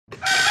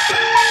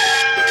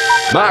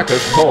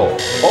Marcus Paul,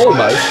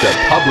 almost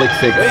a public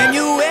figure.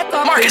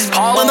 Marcus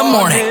Paul in the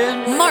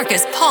morning.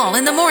 Marcus Paul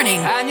in the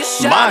morning.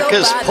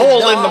 Marcus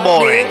Paul in the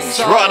mornings,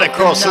 right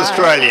across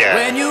Australia,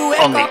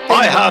 on the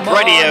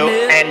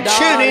iHeartRadio and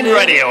TuneIn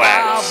radio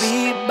apps.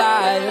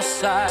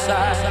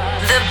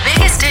 The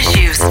biggest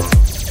issues.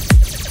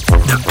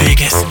 The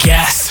biggest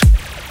guess.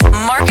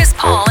 Marcus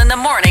Paul in the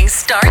morning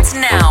starts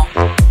now.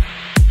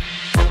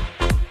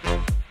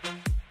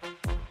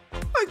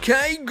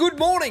 Okay, good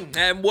morning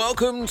and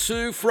welcome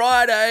to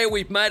Friday.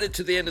 We've made it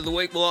to the end of the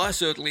week. Well, I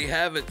certainly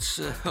have.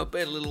 I've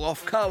been a little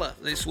off colour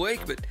this week,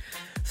 but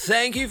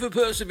thank you for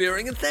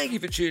persevering and thank you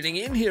for tuning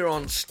in here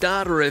on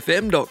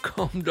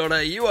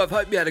starterfm.com.au. I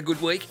hope you had a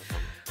good week.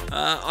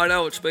 I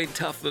know it's been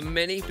tough for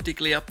many,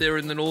 particularly up there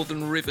in the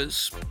northern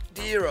rivers.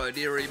 Dear oh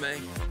dearie me.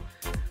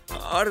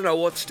 I don't know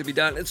what's to be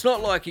done. It's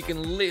not like you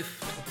can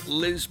lift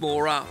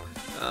Lismore up,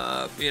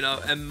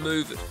 and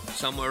move it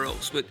somewhere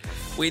else. But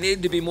we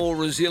need to be more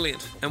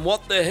resilient. And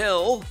what the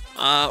hell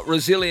are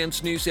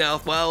Resilience New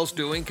South Wales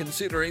doing,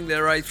 considering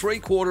they're a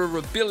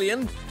 $750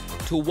 million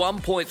to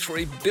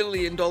 $1.3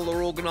 billion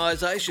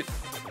organisation,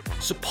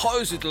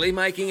 supposedly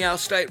making our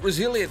state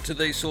resilient to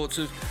these sorts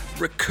of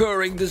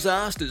recurring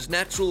disasters,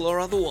 natural or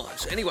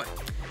otherwise. Anyway,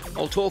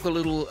 I'll talk a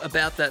little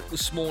about that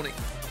this morning.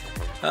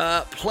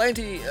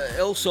 Plenty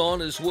else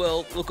on as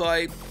well. Look,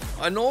 I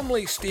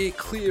normally steer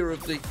clear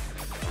of the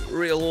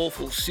real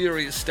awful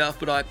serious stuff,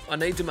 but I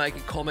need to make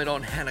a comment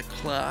on Hannah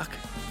Clark,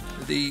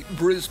 the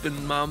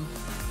Brisbane mum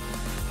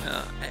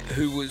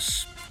who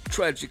was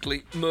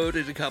tragically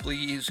murdered a couple of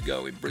years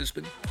ago in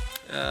Brisbane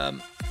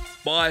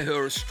by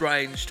her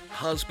estranged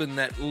husband,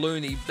 that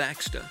loony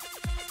Baxter,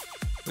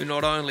 who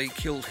not only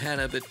killed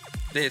Hannah but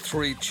their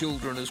 3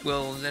 children as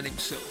well, and then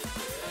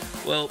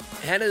himself. Well,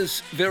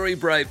 Hannah's very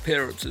brave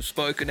parents have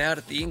spoken out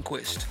at the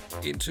inquest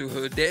into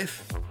her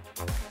death.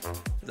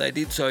 They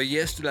did so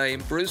yesterday in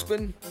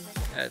Brisbane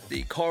at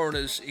the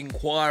coroner's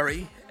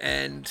inquiry,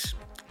 and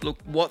look,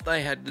 what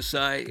they had to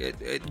say,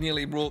 it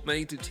nearly brought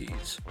me to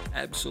tears.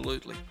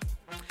 Absolutely.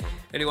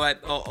 Anyway,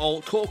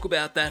 I'll talk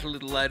about that a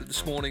little later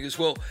this morning as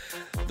well.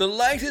 The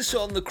latest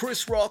on the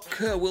Chris Rock,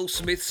 Will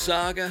Smith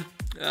saga.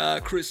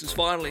 Chris has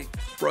finally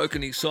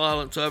broken his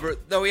silence over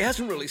it, though he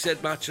hasn't really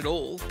said much at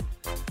all,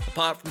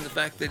 apart from the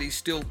fact that he's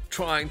still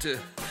trying to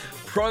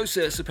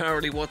process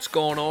apparently what's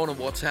gone on and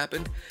what's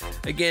happened.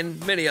 Again,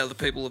 many other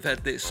people have had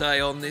their say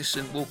on this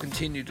and will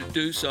continue to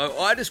do so.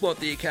 I just want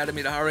the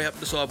Academy to hurry up and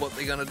decide what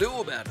they're going to do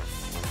about it.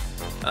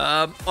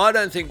 I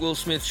don't think Will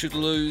Smith should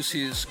lose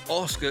his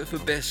Oscar for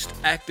Best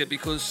Actor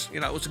because, it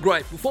was a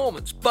great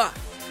performance, but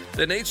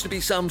there needs to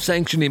be some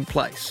sanction in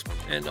place.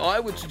 And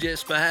I would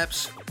suggest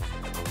perhaps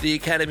the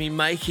Academy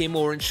make him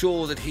or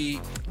ensure that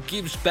he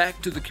gives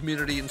back to the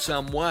community in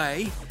some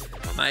way,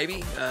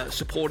 maybe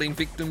supporting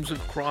victims of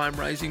crime,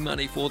 raising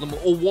money for them,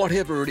 or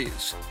whatever it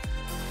is.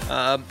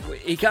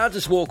 He can't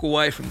just walk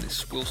away from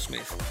this, Will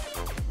Smith.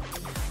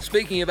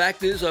 Speaking of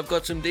actors, I've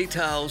got some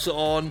details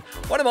on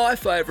one of my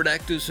favourite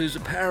actors who's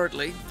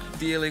apparently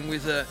dealing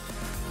with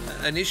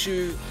an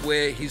issue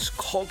where his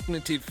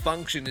cognitive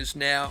function is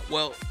now,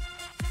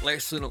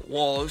 less than it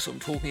was. I'm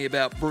talking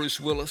about Bruce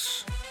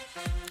Willis.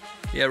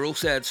 Yeah, real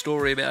sad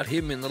story about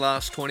him in the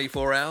last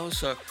 24 hours,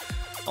 so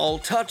I'll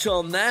touch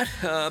on that.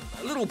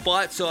 Little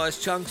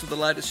bite-sized chunks of the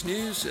latest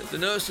news. The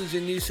nurses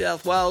in New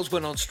South Wales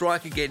went on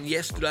strike again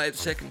yesterday, the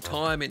second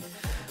time in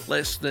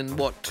less than,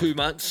 2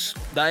 months.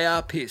 They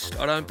are pissed.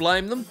 I don't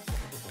blame them,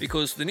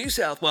 because the New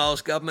South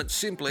Wales government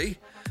simply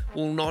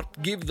will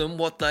not give them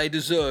what they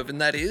deserve, and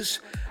that is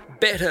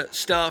better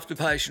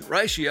staff-to-patient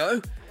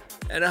ratio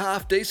and a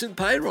half-decent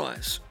pay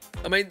rise.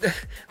 I mean,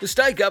 the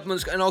state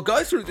government's, and I'll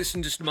go through this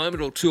in just a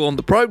moment or two on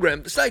the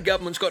program, the state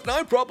government's got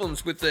no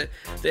problems with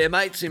their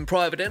mates in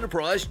private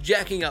enterprise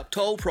jacking up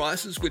toll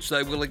prices, which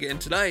they will again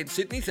today in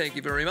Sydney, thank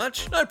you very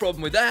much. No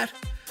problem with that.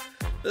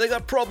 But they've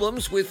got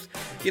problems with,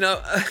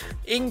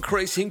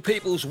 increasing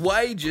people's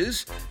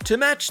wages to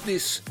match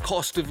this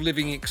cost of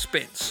living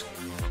expense.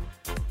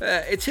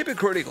 It's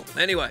hypocritical.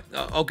 Anyway,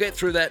 I'll get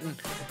through that and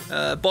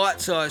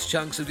bite-sized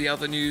chunks of the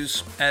other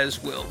news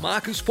as well.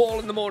 Marcus Paul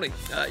in the morning.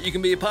 You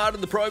can be a part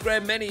of the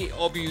program. Many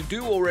of you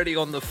do already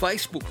on the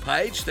Facebook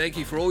page. Thank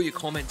you for all your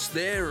comments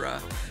there.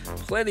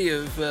 Plenty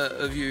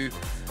of you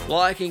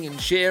liking and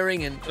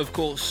sharing and, of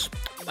course,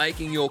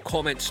 making your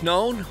comments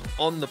known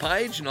on the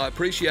page, and I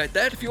appreciate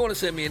that. If you want to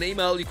send me an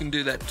email, you can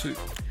do that too.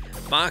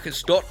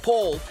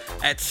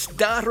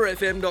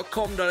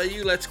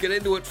 marcus.paul@starterfm.com.au. Let's get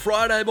into it.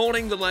 Friday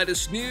morning, the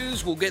latest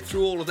news. We'll get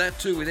through all of that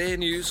too with Air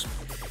News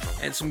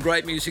and some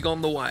great music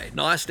on the way.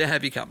 Nice to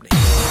have your company.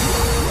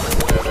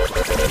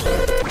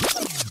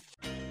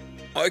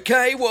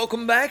 Okay,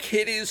 welcome back.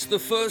 It is the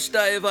first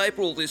day of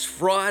April this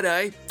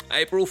Friday,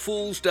 April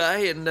Fool's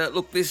Day, and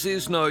look, this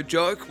is no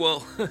joke.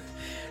 Well,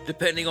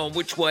 depending on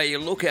which way you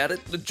look at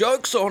it, the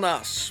joke's on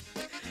us.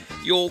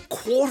 Your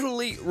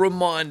quarterly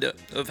reminder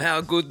of how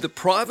good the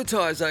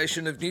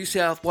privatisation of New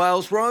South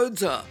Wales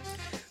roads are.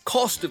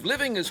 Cost of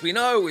living, as we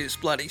know, is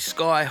bloody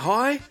sky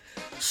high,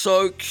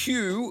 so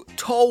cue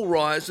toll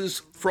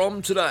rises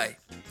from today.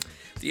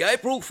 The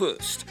April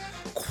 1st,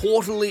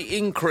 quarterly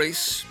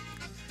increase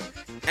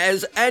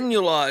as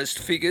annualised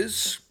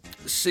figures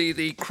see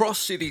the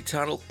Cross-City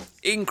Tunnel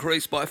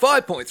increase by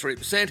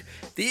 5.3%,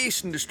 the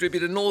Eastern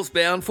Distributor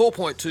northbound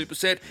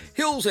 4.2%,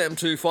 Hills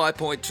M2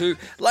 5.2%,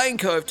 Lane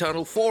Cove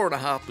Tunnel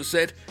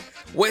 4.5%,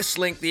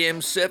 Westlink the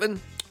M7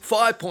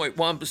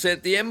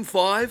 5.1%, the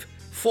M5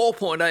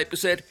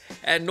 4.8%,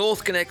 and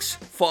North Connects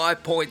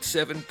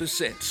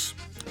 5.7%.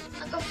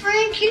 Uncle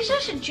Frank, is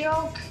this a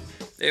joke?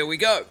 There we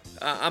go.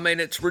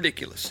 It's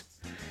ridiculous.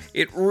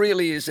 It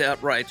really is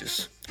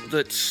outrageous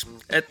that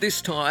at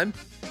this time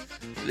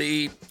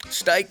the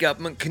state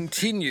government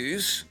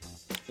continues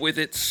with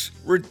its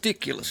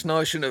ridiculous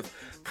notion of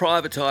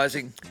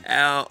privatising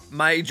our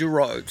major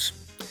roads.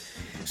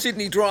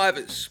 Sydney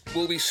drivers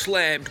will be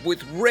slammed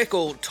with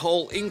record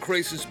toll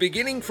increases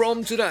beginning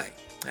from today,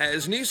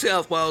 as New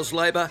South Wales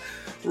Labor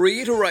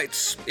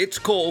reiterates its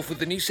call for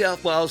the New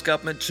South Wales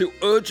Government to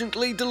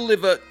urgently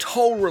deliver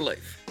toll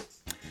relief.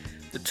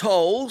 The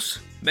tolls,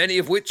 many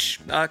of which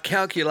are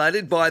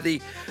calculated by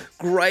the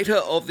greater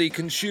of the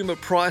Consumer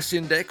Price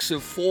Index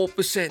of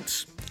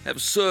 4%,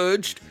 have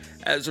surged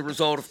as a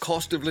result of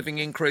cost of living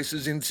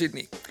increases in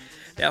Sydney.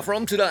 Now,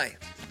 from today,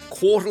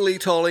 quarterly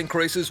toll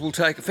increases will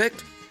take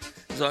effect,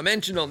 as I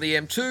mentioned, on the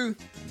M2,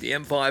 the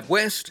M5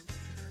 West,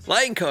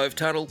 Lane Cove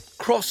Tunnel,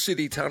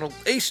 Cross-City Tunnel,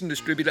 Eastern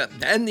Distributor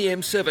and the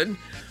M7,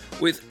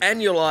 with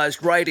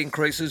annualised rate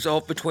increases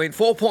of between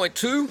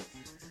 4.2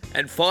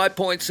 and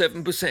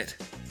 5.7%.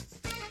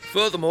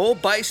 Furthermore,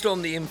 based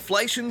on the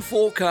inflation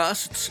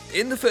forecasts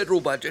in the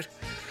federal budget,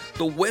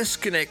 the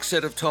WestConnect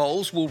set of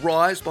tolls will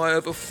rise by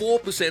over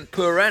 4%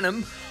 per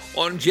annum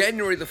on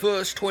January the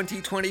 1st,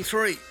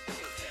 2023.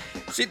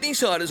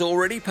 Sydney-siders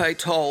already pay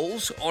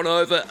tolls on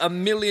over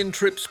 1 million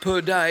trips per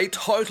day,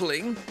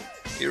 totalling,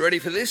 you ready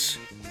for this,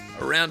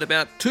 around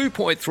about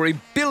 $2.3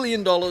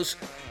 billion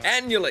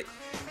annually.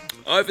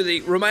 Over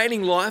the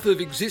remaining life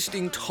of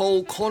existing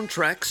toll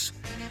contracts,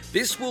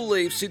 this will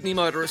leave Sydney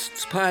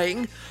motorists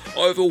paying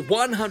over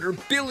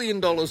 $100 billion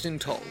in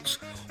tolls,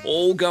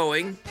 all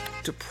going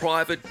to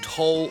private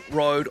toll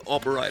road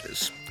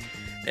operators.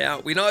 Now,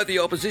 we know the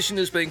opposition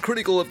has been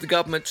critical of the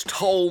government's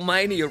toll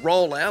mania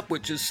rollout,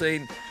 which has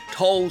seen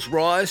tolls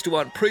rise to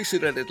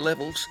unprecedented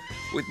levels,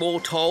 with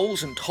more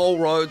tolls and toll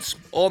roads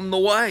on the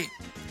way.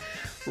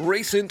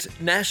 Recent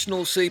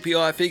national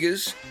CPI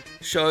figures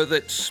show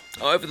that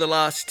over the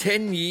last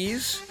 10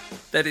 years,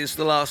 that is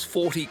the last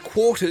 40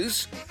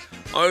 quarters,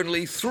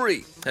 only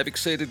 3 have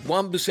exceeded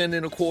 1%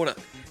 in a quarter,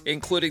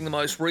 including the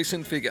most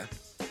recent figure.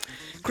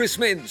 Chris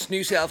Minns,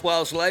 New South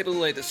Wales Labor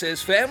leader,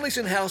 says families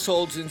and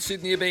households in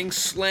Sydney are being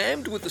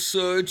slammed with the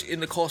surge in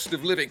the cost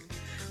of living.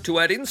 To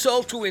add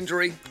insult to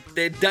injury,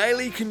 their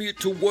daily commute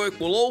to work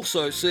will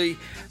also see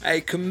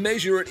a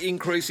commensurate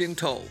increase in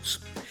tolls.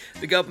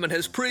 The government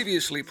has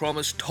previously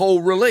promised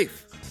toll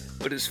relief,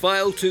 but has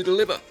failed to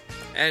deliver.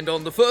 And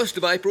on the 1st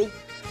of April,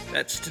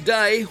 that's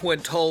today,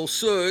 when tolls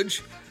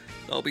surge,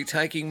 they'll be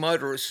taking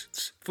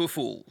motorists for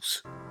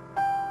fools.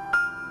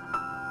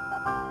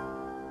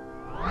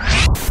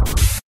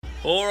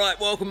 All right,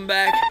 welcome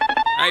back.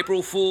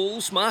 April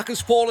Fools.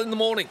 Marcus Paul in the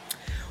morning.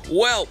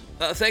 Well,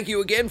 thank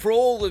you again for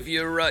all of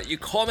your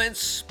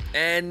comments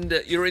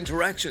and your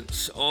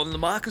interactions on the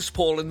Marcus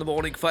Paul in the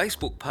Morning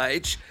Facebook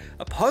page.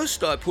 A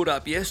post I put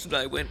up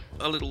yesterday went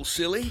a little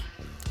silly.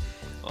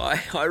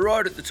 I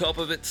wrote at the top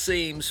of it,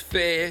 seems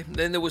fair.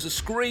 Then there was a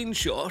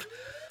screenshot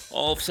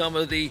of some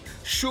of the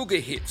sugar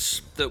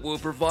hits that were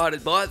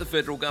provided by the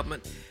federal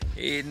government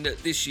in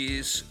this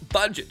year's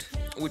budget,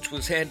 which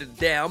was handed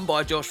down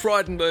by Josh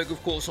Frydenberg,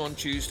 of course, on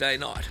Tuesday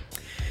night.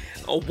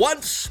 A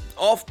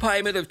once-off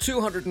payment of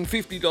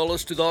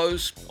 $250 to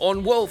those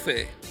on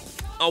welfare.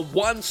 A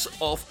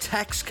once-off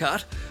tax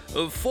cut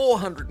of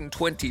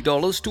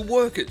 $420 to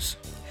workers.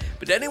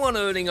 But anyone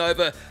earning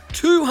over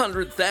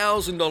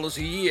 $200,000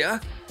 a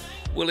year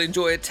will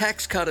enjoy a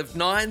tax cut of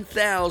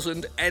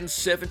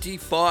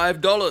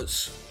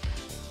 $9,075.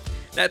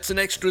 That's an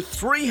extra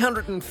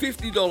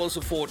 $350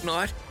 a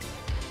fortnight,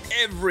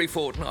 every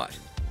fortnight,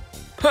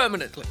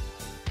 permanently.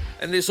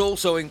 And this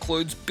also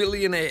includes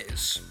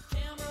billionaires.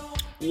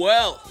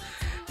 Well,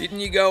 didn't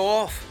you go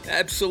off?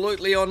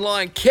 Absolutely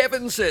online.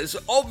 Kevin says,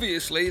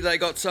 obviously they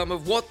got some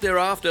of what they're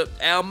after,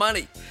 our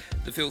money.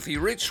 The filthy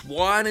rich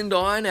wine and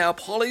dine our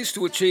pollies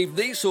to achieve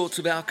these sorts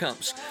of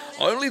outcomes.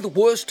 Only the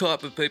worst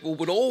type of people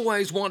would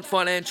always want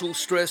financial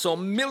stress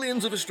on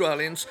millions of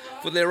Australians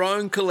for their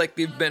own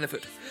collective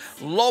benefit.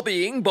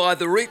 Lobbying by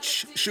the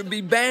rich should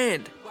be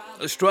banned.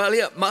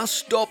 Australia must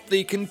stop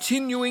the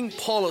continuing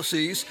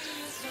policies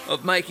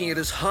of making it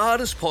as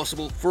hard as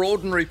possible for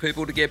ordinary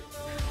people to get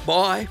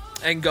by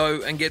and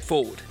go and get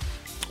forward.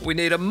 We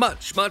need a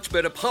much, much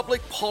better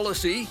public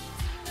policy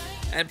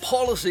and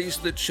policies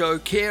that show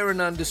care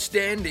and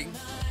understanding,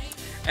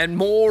 and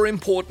more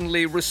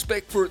importantly,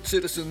 respect for its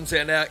citizens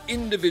and our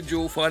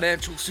individual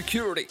financial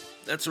security.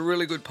 That's a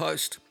really good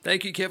post.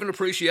 Thank you, Kevin.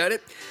 Appreciate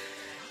it.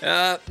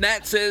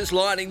 Nat says,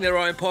 lining their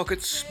own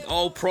pockets,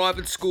 old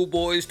private school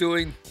boys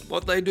doing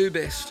what they do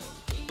best.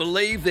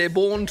 Believe they're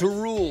born to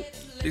rule.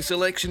 This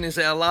election is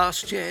our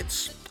last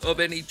chance. of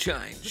any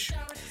change.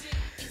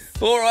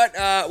 All right,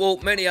 well,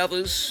 many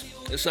others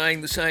are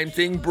saying the same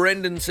thing.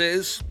 Brendan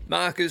says,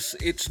 Marcus,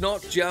 it's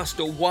not just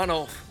a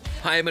one-off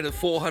payment of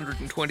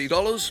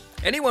 $420.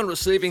 Anyone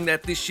receiving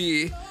that this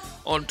year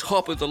on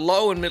top of the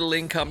low and middle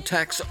income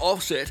tax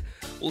offset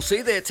will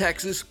see their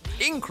taxes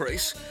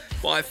increase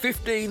by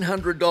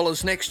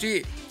 $1,500 next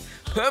year.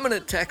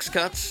 Permanent tax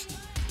cuts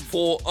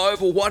for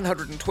over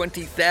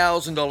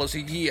 $120,000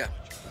 a year.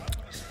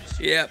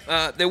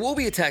 Yeah, there will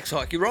be a tax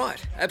hike, you're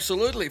right,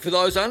 absolutely, for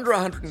those under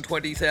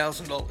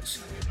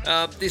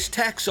 $120,000. This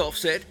tax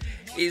offset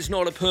is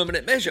not a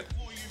permanent measure.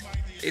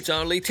 It's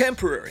only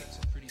temporary.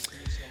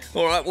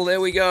 All right, well,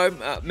 there we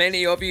go.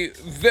 Many of you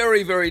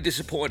very, very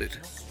disappointed.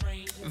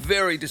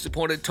 Very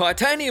disappointed.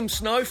 Titanium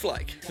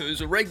Snowflake,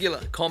 who's a regular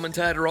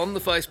commentator on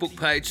the Facebook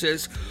page,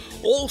 says,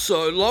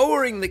 also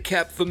lowering the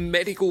cap for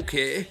medical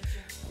care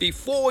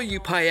before you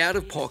pay out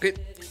of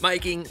pocket,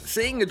 making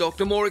seeing a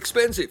doctor more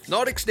expensive,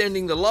 not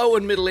extending the low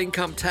and middle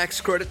income tax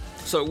credit,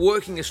 so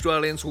working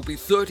Australians will be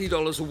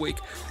 $30 a week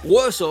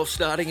worse off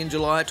starting in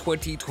July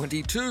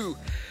 2022.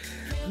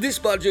 This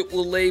budget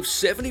will leave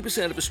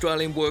 70% of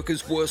Australian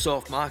workers worse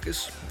off,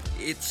 Marcus.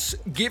 It's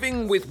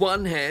giving with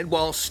one hand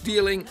while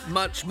stealing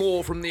much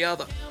more from the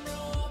other.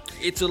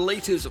 It's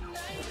elitism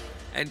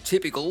and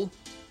typical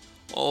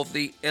of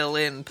the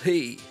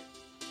LNP.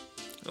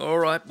 All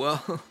right,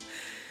 well,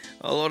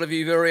 a lot of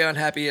you very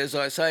unhappy, as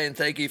I say, and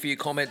thank you for your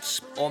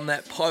comments on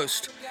that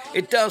post.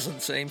 It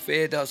doesn't seem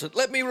fair, does it?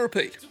 Let me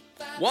repeat.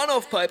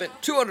 One-off payment,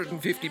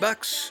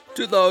 $250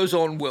 to those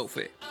on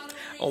welfare.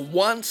 A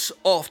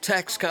once-off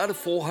tax cut of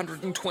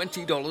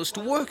 $420 to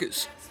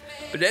workers.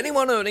 But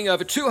anyone earning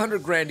over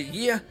 $200,000 a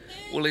year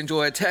will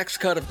enjoy a tax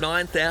cut of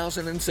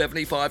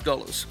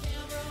 $9,075.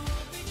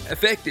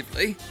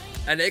 Effectively,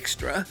 an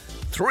extra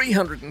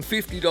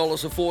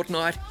 $350 a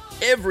fortnight,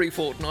 every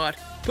fortnight,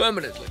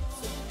 permanently.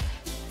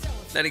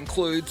 That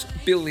includes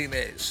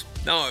billionaires.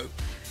 No,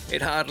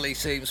 it hardly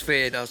seems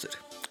fair, does it?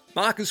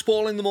 Marcus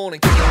Paul in the morning.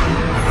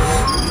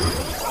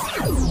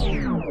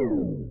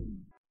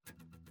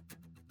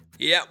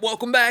 Yeah,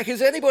 welcome back. Has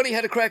anybody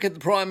had a crack at the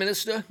Prime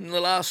Minister in the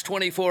last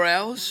 24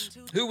 hours?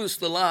 Who was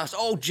the last?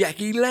 Oh,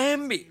 Jackie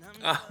Lambie.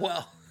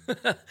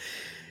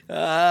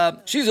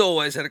 She's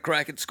always had a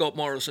crack at Scott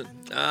Morrison.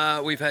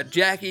 We've had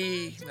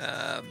Jackie,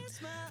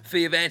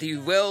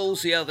 Fiovanti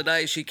Wells the other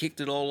day. She kicked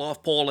it all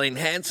off. Pauline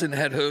Hanson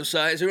had her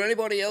say. Is there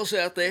anybody else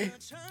out there?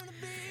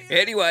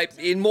 Anyway,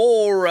 in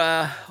more,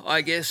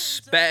 I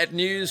guess, bad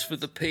news for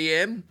the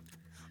PM.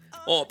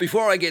 Oh,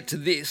 before I get to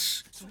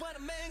this,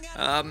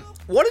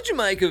 what did you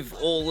make of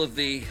all of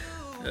the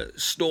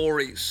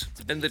stories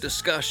and the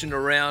discussion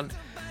around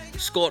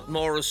Scott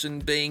Morrison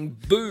being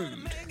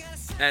booed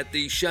at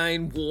the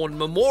Shane Warne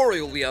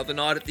Memorial the other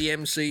night at the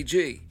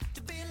MCG?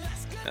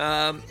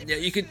 I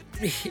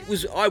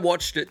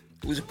watched it.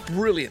 It was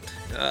brilliant.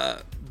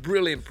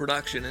 Brilliant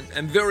production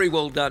and very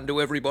well done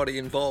to everybody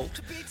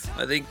involved.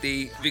 I think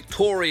the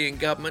Victorian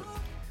government,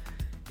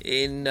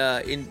 in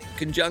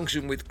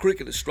conjunction with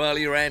Cricket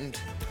Australia and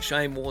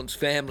Shane Warne's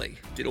family,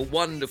 did a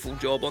wonderful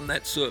job on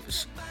that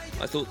service.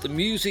 I thought the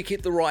music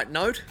hit the right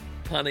note,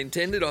 pun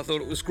intended. I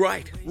thought it was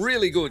great,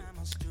 really good.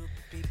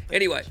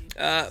 Anyway,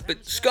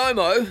 but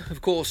ScoMo,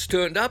 of course,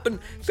 turned up, and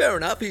fair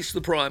enough, he's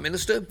the Prime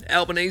Minister.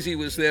 Albanese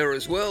was there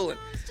as well, and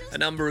a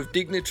number of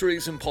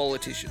dignitaries and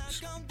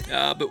politicians.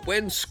 But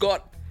when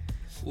Scott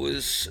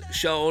was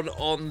shown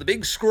on the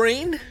big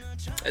screen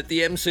at the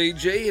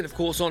MCG, and of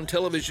course on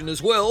television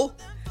as well,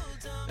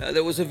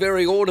 there was a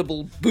very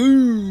audible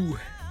booing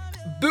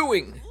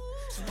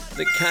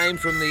that came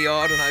from the,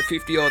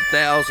 50-odd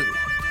thousand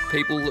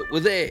people that were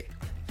there.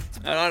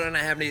 And I don't know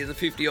how many of the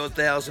 50-odd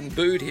thousand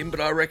booed him, but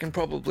I reckon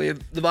probably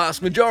the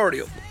vast majority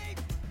of them.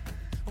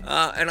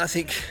 And I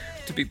think,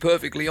 to be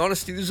perfectly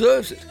honest, he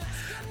deserves it.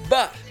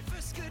 But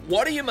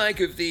what do you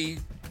make of the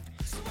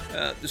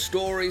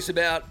stories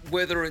about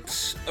whether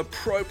it's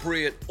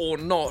appropriate or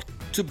not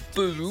to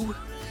boo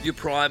your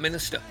Prime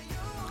Minister?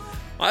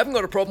 I haven't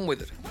got a problem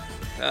with it,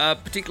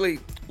 particularly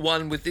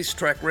one with this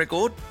track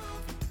record.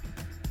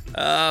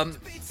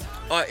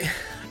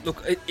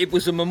 It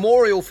was a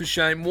memorial for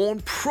Shane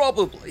Warne,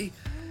 probably,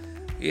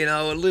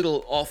 a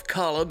little off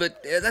colour,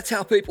 but that's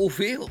how people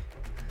feel.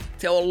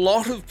 That's how a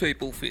lot of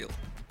people feel.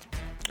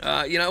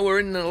 We're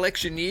in an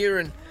election year,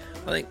 and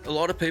I think a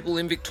lot of people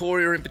in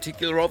Victoria in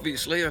particular,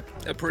 obviously, are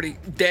pretty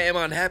damn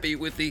unhappy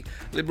with the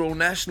Liberal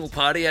National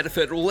Party at a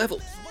federal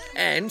level.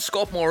 And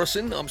Scott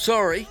Morrison, I'm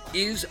sorry,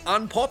 is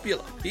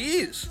unpopular. He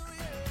is.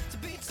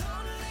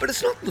 But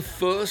it's not the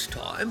first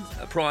time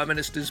a Prime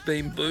Minister's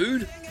been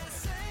booed.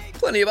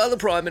 Plenty of other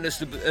Prime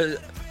Minister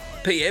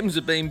PMs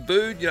have been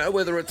booed,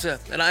 whether it's an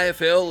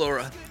AFL or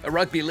a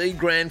Rugby League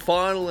Grand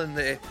Final, and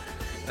they're,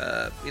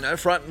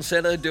 front and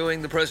centre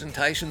doing the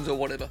presentations or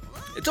whatever.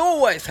 It's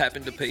always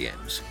happened to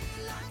PMs.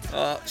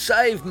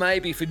 Save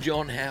maybe for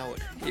John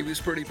Howard. He was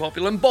pretty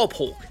popular. And Bob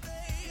Hawke,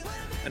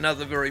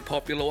 another very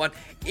popular one.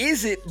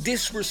 Is it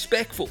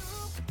disrespectful?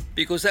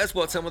 Because that's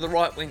what some of the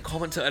right-wing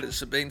commentators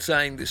have been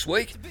saying this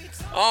week.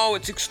 Oh,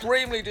 it's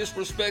extremely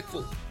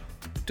disrespectful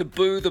to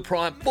boo the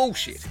Prime.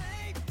 Bullshit.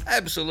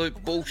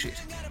 Absolute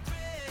bullshit.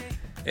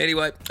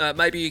 Anyway,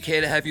 maybe you care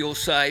to have your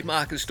say.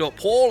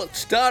 Marcus.Paul at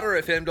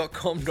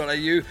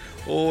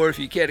starterfm.com.au, or if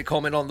you care to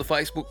comment on the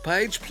Facebook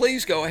page,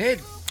 please go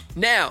ahead.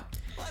 Now,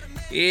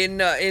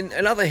 in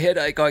another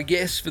headache, I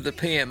guess, for the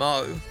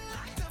PMO,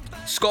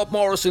 Scott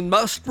Morrison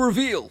must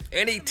reveal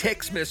any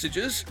text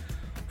messages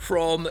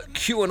from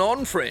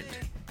QAnon friend.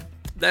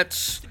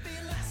 That's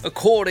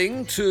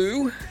according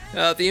to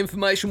the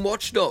Information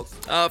Watchdog.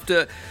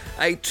 After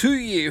a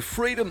 2-year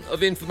Freedom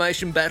of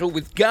Information battle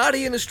with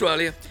Guardian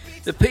Australia,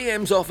 the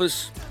PM's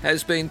office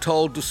has been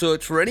told to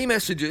search for any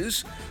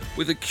messages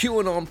with a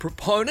QAnon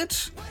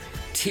proponent,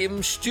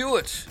 Tim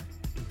Stewart.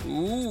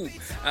 Ooh,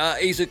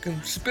 he's a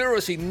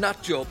conspiracy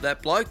nutjob,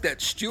 that bloke,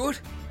 that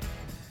Stewart.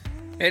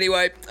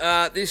 Anyway,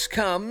 this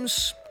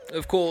comes,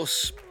 of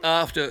course,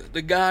 after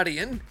the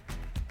Guardian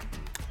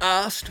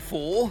asked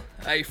for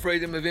a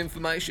Freedom of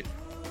Information.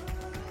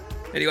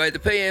 Anyway, the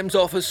PM's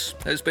office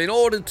has been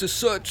ordered to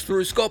search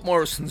through Scott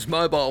Morrison's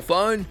mobile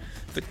phone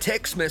for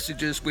text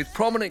messages with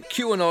prominent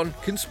QAnon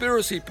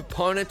conspiracy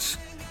proponent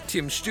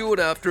Tim Stewart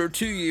after a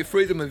 2-year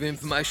Freedom of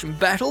Information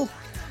battle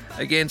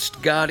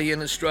against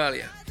Guardian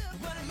Australia.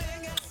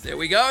 There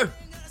we go.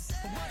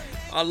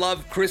 I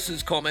love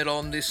Chris's comment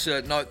on this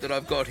note that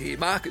I've got here.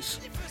 Marcus,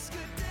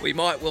 we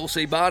might well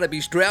see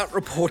Barnaby's drought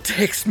report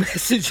text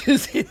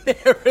messages in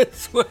there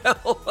as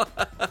well.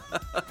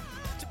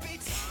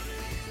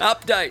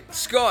 Update,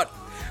 Scott,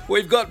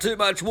 we've got too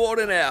much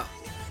water now.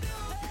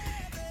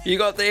 You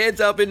got the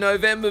heads up in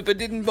November but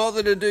didn't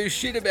bother to do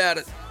shit about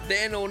it.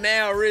 Then or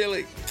now,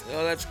 really.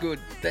 Oh, that's good.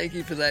 Thank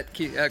you for that,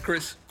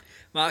 Chris.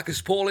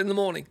 Marcus Paul in the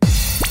morning.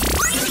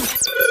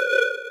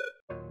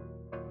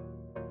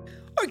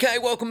 Okay,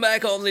 welcome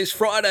back on this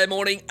Friday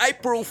morning,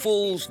 April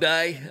Fool's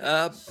Day.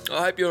 I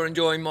hope you're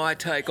enjoying my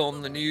take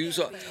on the news.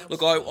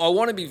 Look, I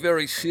want to be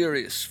very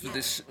serious for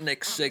this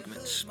next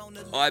segment.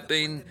 I've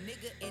been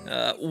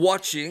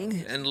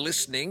watching and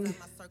listening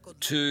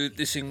to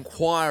this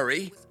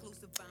inquiry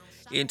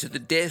into the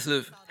death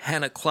of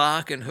Hannah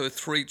Clark and her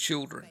 3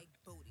 children.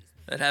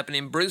 That happened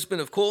in Brisbane,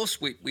 of course.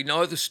 We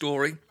know the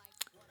story.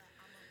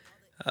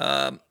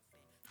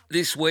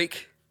 This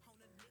week,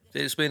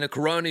 there's been a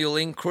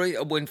coronial inquiry.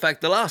 Well, in fact,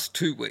 the last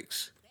 2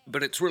 weeks,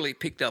 but it's really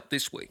picked up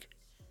this week.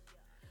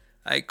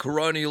 A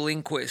coronial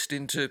inquest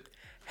into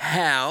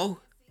how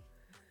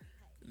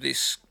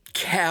this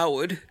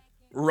coward,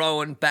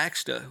 Rowan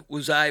Baxter,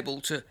 was able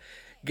to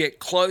get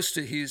close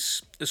to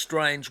his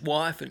estranged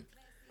wife and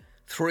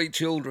 3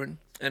 children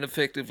and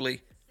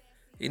effectively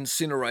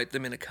incinerate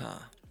them in a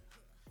car.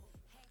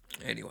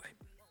 Anyway,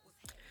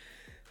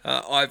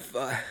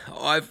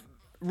 I've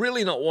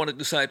really not wanted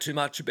to say too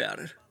much about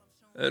it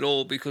at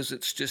all because I've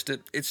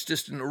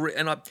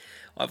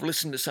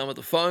listened to some of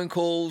the phone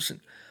calls, and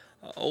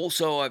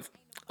also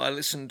I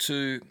listened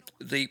to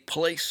the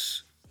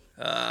police,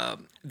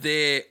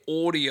 their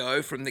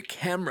audio from the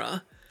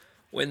camera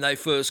when they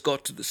first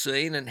got to the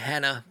scene, and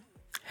Hannah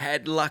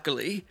had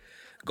luckily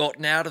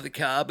gotten out of the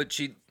car, but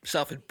she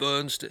suffered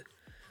burns to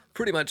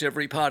pretty much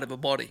every part of her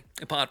body,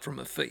 apart from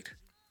her feet.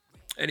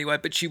 Anyway,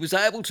 but she was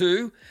able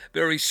to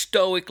very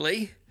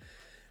stoically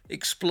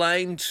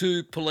explain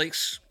to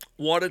police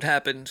what had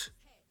happened,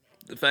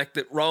 the fact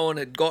that Rowan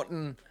had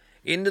gotten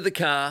into the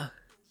car.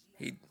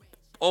 He'd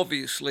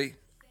obviously,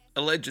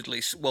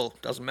 allegedly, well,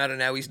 doesn't matter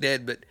now, he's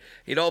dead, but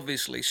he'd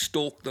obviously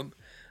stalked them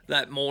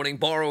that morning,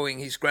 borrowing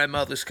his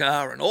grandmother's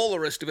car and all the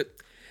rest of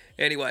it.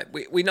 Anyway,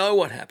 we know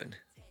what happened.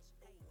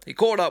 He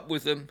caught up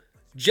with them,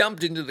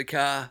 jumped into the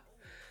car,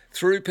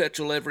 threw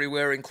petrol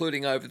everywhere,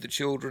 including over the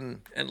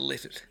children, and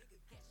lit it.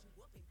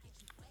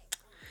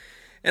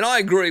 And I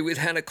agree with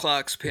Hannah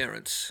Clark's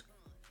parents.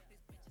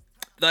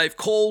 They've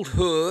called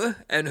her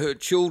and her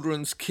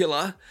children's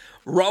killer,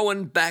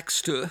 Rowan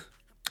Baxter,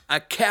 a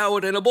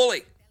coward and a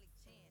bully.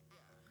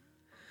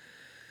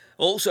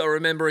 Also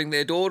remembering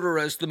their daughter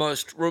as the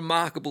most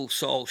remarkable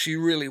soul she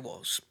really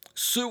was.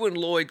 Sue and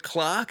Lloyd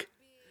Clark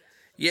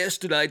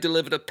yesterday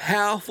delivered a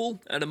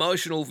powerful and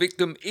emotional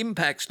victim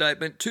impact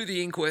statement to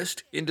the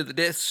inquest into the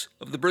deaths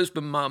of the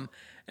Brisbane mum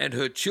and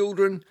her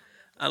children,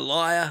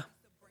 Aliyah,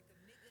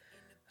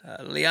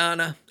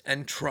 Liana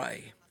and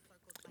Trey.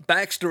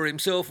 Baxter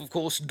himself, of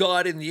course,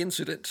 died in the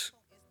incident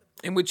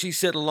in which he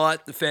set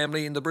alight the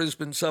family in the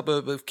Brisbane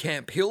suburb of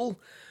Camp Hill,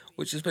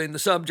 which has been the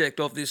subject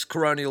of this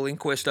coronial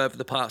inquest over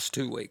the past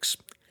 2 weeks.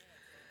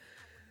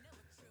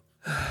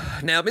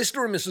 Now,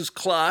 Mr. and Mrs.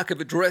 Clark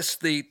have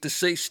addressed the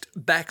deceased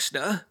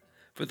Baxter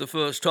for the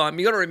first time.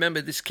 You've got to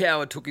remember this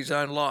coward took his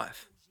own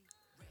life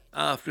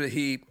after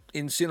he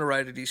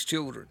incinerated his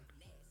children.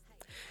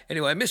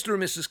 Anyway, Mr.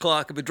 and Mrs.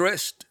 Clark have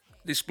addressed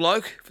this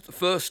bloke for the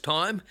first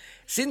time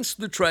since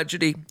the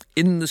tragedy.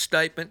 In the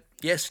statement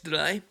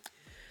yesterday,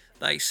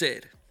 they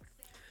said,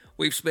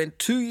 "We've spent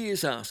 2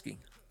 years asking,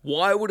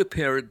 why would a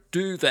parent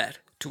do that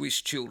to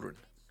his children?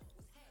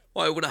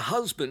 Why would a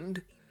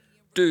husband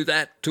do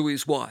that to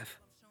his wife?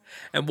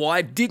 And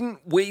why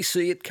didn't we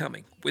see it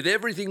coming? With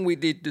everything we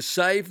did to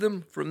save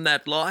them from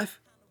that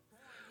life,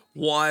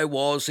 why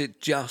was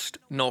it just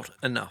not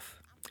enough?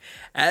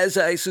 As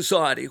a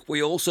society,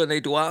 we also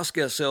need to ask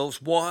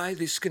ourselves why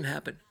this can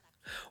happen.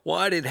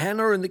 Why did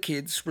Hannah and the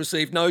kids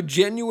receive no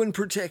genuine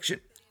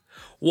protection?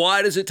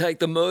 Why does it take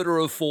the murder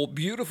of 4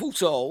 beautiful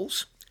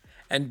souls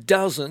and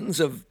dozens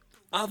of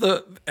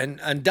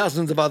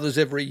others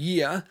every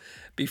year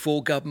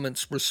before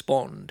governments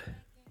respond?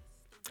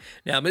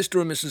 Now,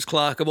 Mr. and Mrs.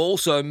 Clark have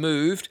also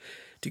moved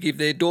to give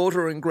their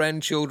daughter and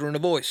grandchildren a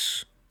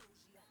voice.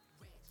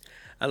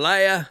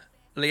 Alea,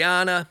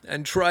 Liana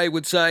and Trey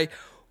would say,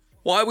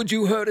 "Why would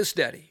you hurt us,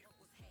 Daddy?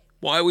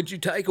 Why would you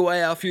take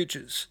away our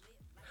futures?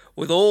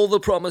 With all the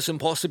promise and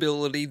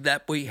possibility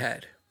that we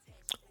had.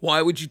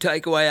 Why would you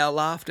take away our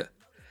laughter,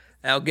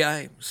 our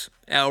games,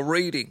 our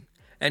reading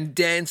and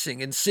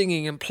dancing and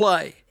singing and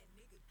play?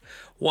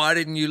 Why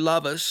didn't you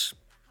love us?"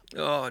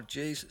 Oh,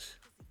 Jesus.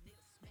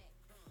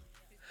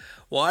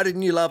 "Why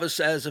didn't you love us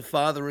as a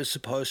father is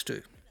supposed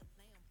to?"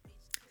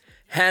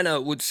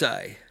 Hannah would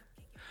say,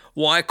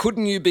 "Why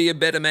couldn't you be a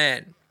better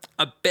man,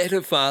 a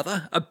better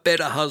father, a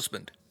better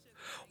husband?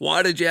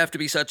 Why did you have to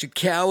be such a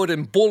coward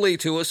and bully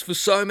to us for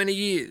so many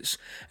years?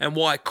 And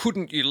why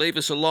couldn't you leave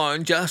us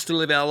alone just to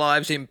live our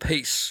lives in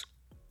peace?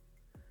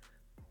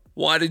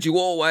 Why did you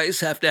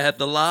always have to have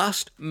the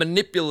last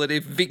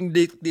manipulative,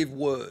 vindictive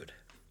word?"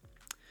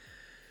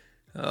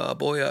 Oh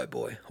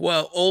boy.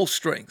 Well, all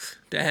strength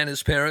to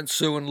Hannah's parents,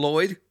 Sue and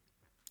Lloyd,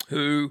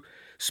 who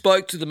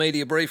spoke to the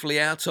media briefly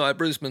outside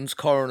Brisbane's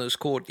coroner's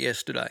court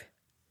yesterday.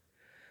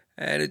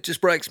 And it just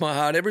breaks my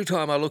heart every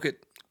time I look at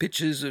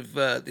pictures of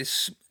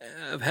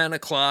of Hannah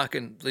Clark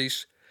and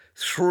these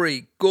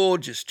 3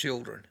 gorgeous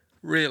children.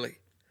 Really,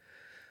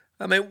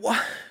 I mean,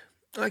 why?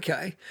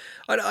 Okay,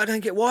 I don't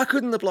get why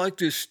couldn't the bloke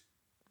just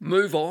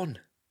move on?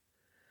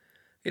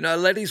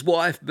 Let his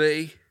wife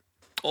be.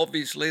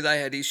 Obviously, they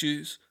had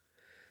issues.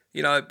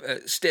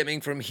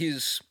 Stemming from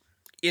his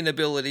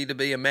inability to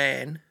be a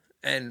man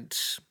and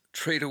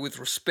treat her with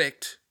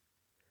respect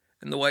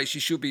and the way she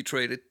should be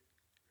treated.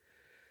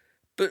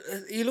 But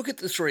you look at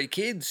the 3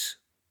 kids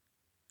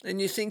and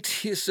you think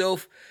to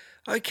yourself,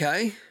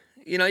 okay,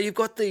 you've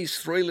got these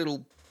 3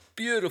 little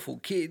beautiful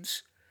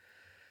kids.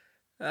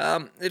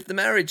 If the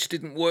marriage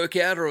didn't work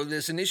out or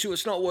there's an issue,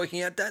 it's not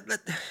working out,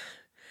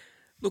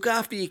 look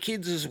after your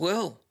kids as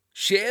well.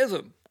 Share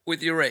them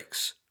with your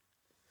ex.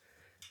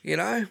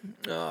 I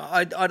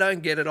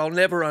don't get it. I'll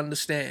never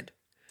understand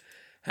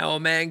how a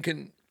man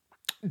can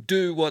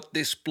do what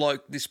this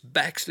bloke, this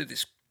Baxter,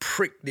 this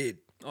prick did.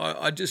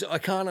 I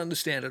can't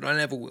understand it. I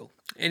never will.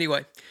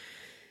 Anyway,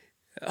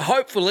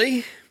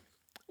 hopefully,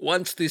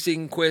 once this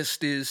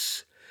inquest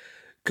is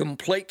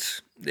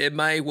complete, there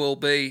may well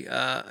be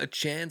a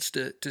chance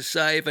to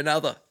save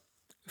another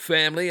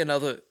family,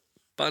 another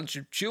bunch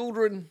of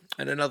children,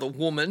 and another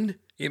woman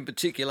in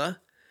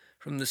particular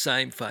from the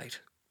same fate.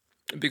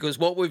 Because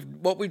what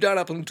we've done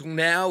up until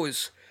now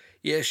is,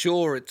 yeah,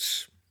 sure,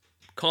 it's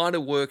kind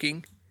of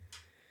working.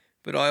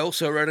 But I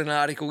also read an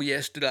article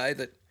yesterday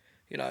that,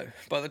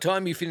 by the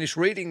time you finish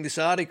reading this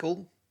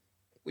article,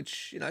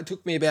 which,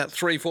 took me about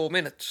 3-4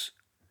 minutes,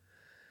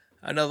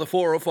 another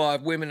 4 or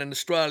 5 women in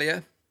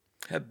Australia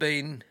have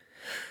been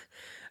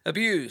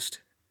abused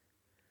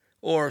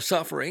or are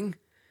suffering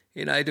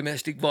in a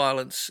domestic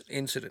violence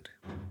incident.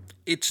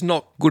 It's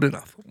not good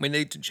enough. We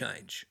need to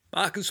change.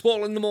 Marcus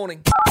Paul in the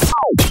morning.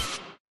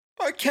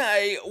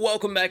 Okay,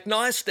 welcome back.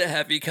 Nice to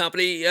have your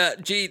company.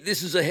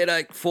 This is a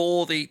headache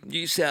for the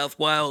New South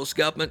Wales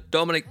government.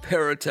 Dominic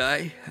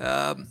Perrottet,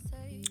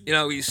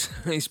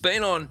 he's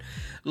been on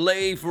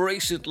leave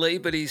recently,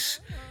 but he's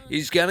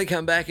going to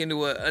come back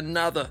into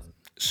another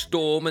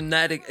storm, and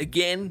that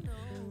again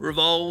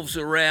revolves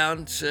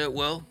around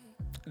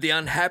the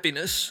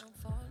unhappiness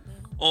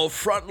of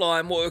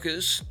frontline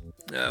workers.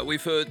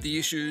 We've heard the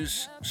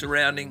issues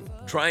surrounding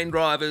train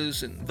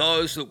drivers and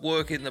those that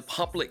work in the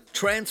public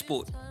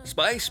transport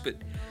space, but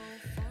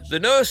the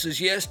nurses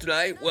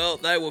yesterday, well,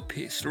 they were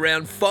pissed.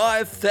 Around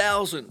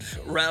 5,000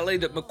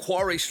 rallied at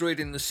Macquarie Street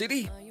in the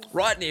city,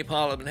 right near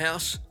Parliament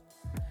House,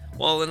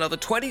 while another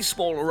 20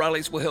 smaller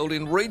rallies were held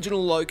in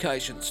regional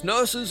locations.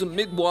 Nurses and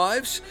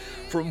midwives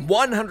from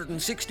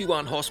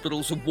 161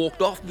 hospitals have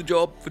walked off the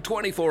job for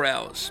 24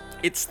 hours.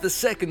 It's the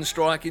second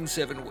strike in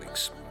 7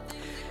 weeks.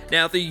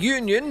 Now, the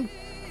union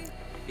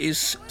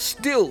is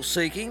still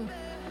seeking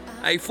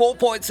a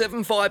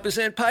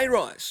 4.75% pay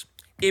rise,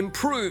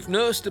 improved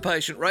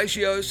nurse-to-patient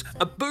ratios,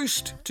 a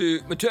boost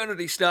to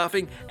maternity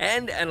staffing,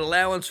 and an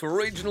allowance for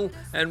regional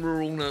and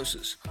rural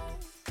nurses.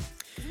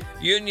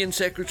 Union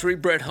Secretary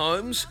Brett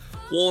Holmes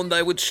warned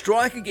they would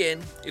strike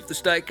again if the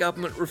state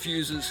government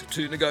refuses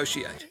to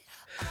negotiate.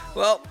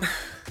 Well,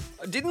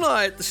 didn't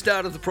I at the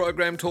start of the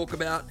program talk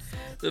about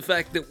the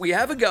fact that we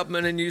have a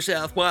government in New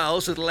South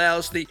Wales that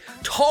allows the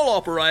toll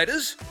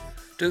operators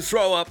to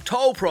throw up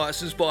toll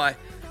prices by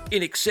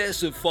in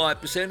excess of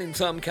 5% in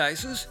some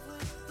cases?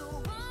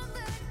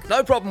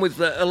 No problem with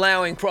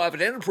allowing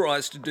private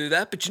enterprise to do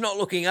that, but you're not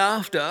looking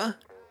after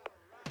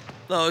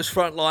those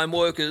frontline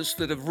workers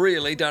that have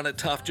really done it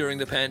tough during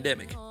the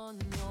pandemic.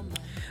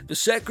 The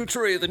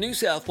Secretary of the New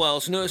South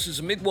Wales Nurses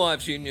and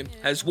Midwives Union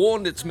has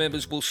warned its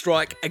members will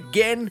strike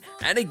again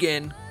and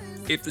again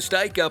if the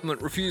state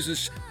government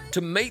refuses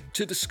to meet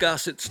to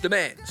discuss its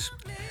demands,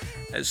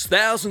 as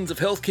thousands of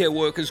healthcare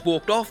workers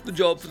walked off the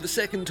job for the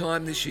second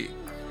time this year.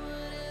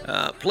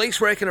 Police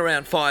reckon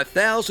around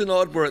 5,000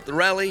 odd were at the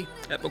rally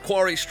at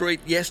Macquarie Street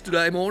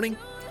yesterday morning.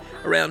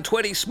 Around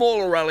 20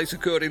 smaller rallies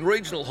occurred in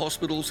regional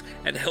hospitals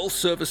and health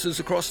services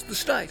across the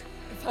state.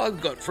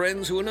 I've got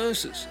friends who are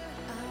nurses.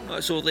 I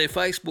saw their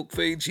Facebook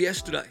feeds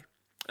yesterday,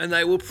 and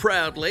they were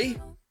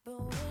proudly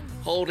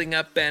holding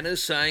up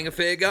banners saying a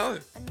fair go.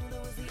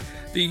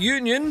 The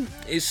union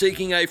is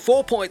seeking a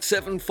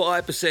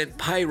 4.75%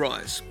 pay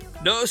rise,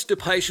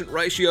 nurse-to-patient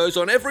ratios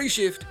on every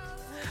shift,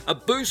 a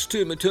boost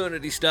to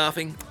maternity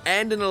staffing,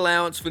 and an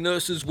allowance for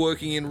nurses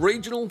working in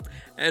regional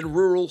and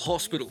rural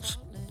hospitals.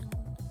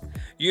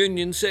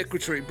 Union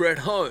Secretary Brett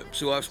Holmes,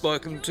 who I've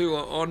spoken to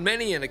on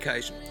many an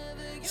occasion,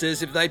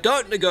 says if they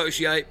don't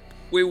negotiate,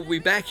 we will be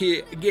back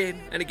here again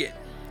and again.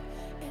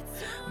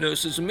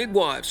 Nurses and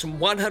midwives from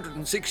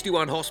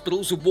 161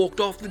 hospitals have walked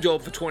off the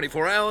job for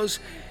 24 hours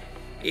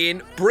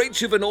in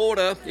breach of an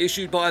order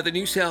issued by the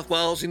New South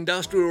Wales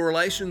Industrial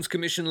Relations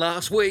Commission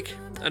last week.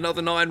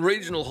 Another 9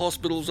 regional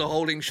hospitals are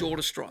holding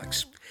shorter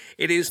strikes.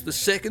 It is the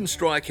second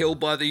strike held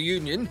by the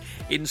union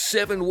in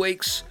 7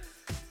 weeks,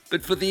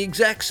 but for the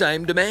exact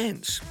same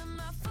demands.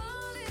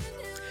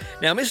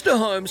 Now, Mr.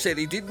 Holmes said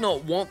he did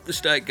not want the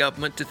state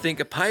government to think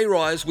a pay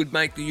rise would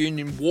make the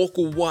union walk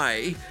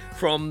away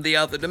from the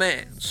other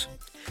demands,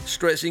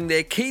 stressing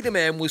their key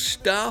demand was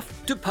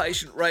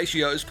staff-to-patient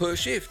ratios per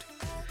shift,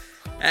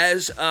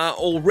 as are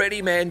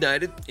already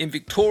mandated in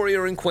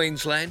Victoria and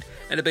Queensland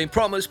and have been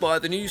promised by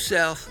the New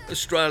South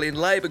Australian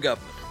Labor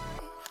government.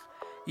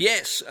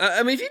 Yes,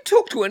 if you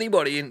talk to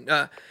anybody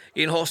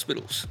in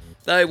hospitals,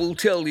 they will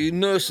tell you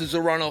nurses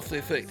are run off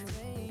their feet.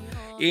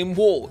 In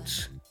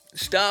wards,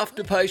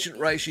 staff-to-patient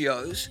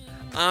ratios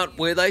aren't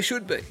where they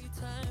should be.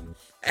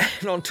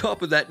 And on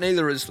top of that,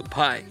 neither is the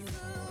pay.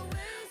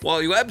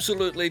 While you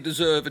absolutely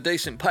deserve a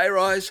decent pay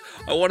rise,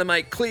 I want to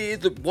make clear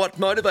that what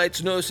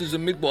motivates nurses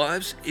and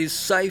midwives is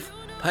safe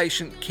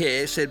patient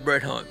care, said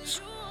Brett Holmes.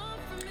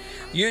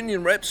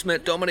 Union reps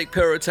met Dominic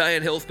Perrottet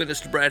and Health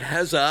Minister Brad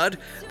Hazzard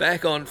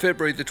back on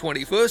February the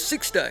 21st,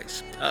 6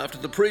 days after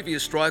the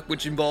previous strike,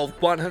 which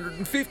involved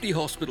 150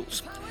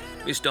 hospitals.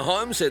 Mr.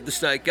 Holmes said the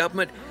state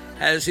government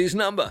has his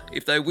number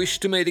if they wish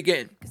to meet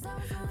again.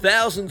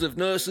 Thousands of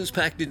nurses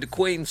packed into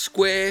Queen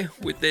Square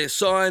with their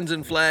signs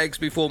and flags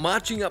before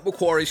marching up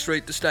Macquarie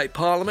Street to State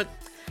Parliament.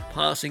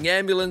 Passing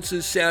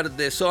ambulances sounded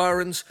their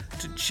sirens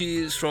to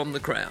cheers from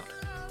the crowd.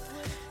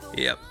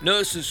 Yep,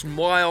 nurses from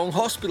Wyong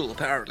Hospital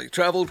apparently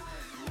travelled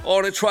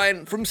on a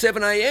train from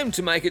 7 a.m.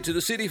 to make it to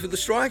the city for the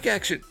strike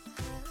action.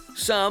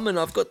 Some, and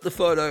I've got the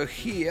photo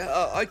here,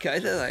 okay,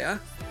 there they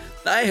are,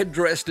 they had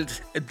dressed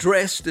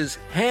as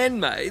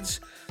handmaids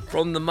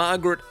from the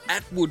Margaret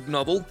Atwood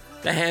novel,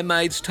 The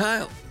Handmaid's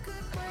Tale.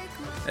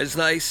 As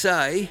they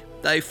say,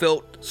 they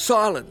felt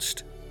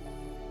silenced.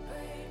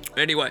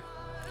 Anyway,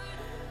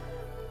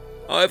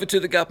 over to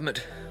the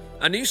government.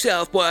 A New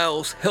South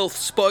Wales health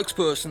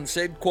spokesperson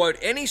said, quote,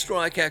 any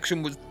strike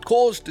action would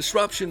cause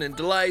disruption and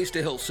delays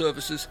to health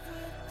services,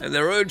 and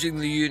they're urging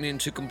the union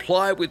to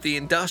comply with the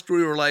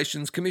Industrial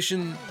Relations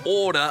Commission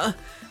order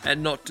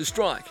and not to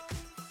strike.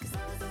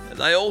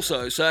 They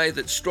also say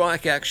that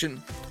strike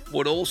action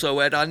would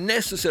also add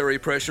unnecessary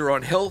pressure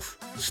on health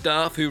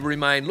staff who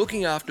remain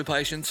looking after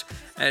patients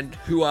and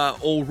who are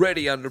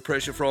already under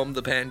pressure from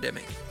the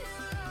pandemic.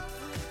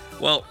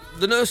 Well,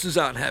 the nurses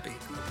aren't happy.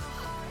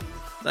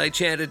 They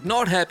chanted,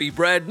 not happy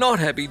Brad, not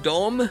happy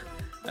Dom,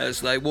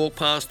 as they walked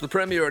past the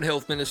Premier and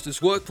Health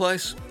Minister's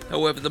workplace.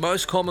 However, the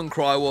most common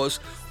cry was,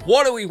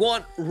 what do we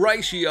want?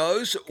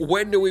 Ratios.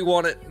 When do we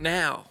want it?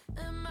 Now.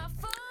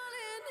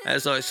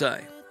 As I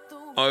say,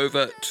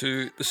 over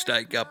to the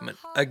state government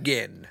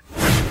again.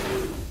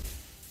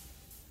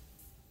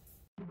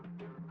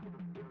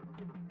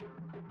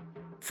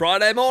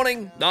 Friday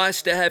morning,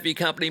 nice to have your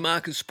company.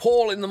 Marcus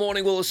Paul in the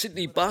morning. Well, a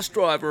Sydney bus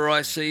driver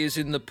I see is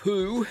in the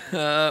poo.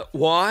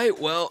 Why?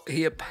 Well,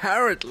 he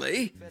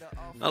apparently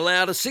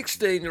allowed a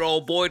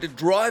 16-year-old boy to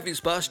drive his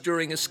bus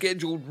during a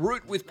scheduled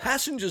route with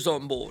passengers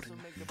on board.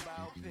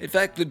 In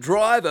fact, the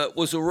driver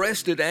was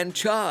arrested and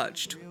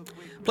charged.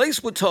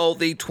 Police were told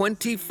the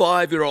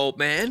 25-year-old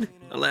man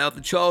allowed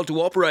the child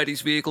to operate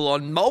his vehicle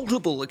on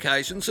multiple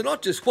occasions, so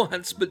not just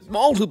once, but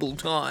multiple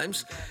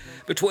times,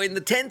 between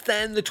the 10th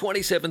and the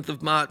 27th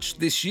of March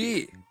this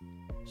year.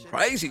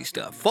 Crazy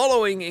stuff.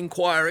 Following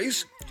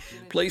inquiries,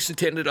 police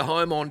attended a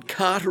home on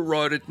Carter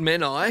Road at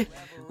Menai,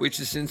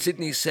 which is in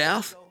Sydney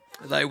South.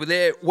 They were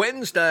there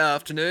Wednesday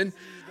afternoon,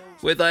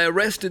 where they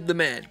arrested the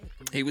man.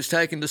 He was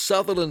taken to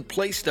Sutherland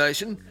Police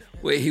Station,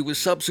 where he was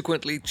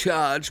subsequently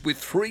charged with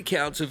 3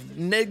 counts of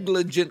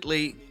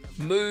negligently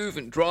move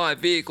and drive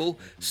vehicle,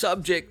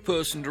 subject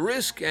person to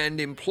risk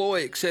and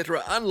employ,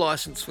 etc.,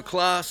 unlicensed for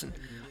class, and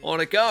on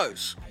it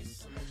goes.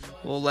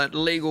 All that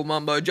legal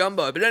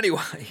mumbo-jumbo. But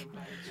anyway,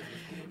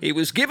 he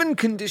was given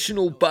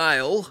conditional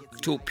bail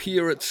to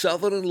appear at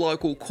Southern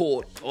Local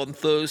Court on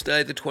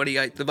Thursday, the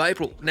 28th of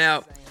April.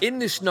 Now, in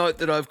this note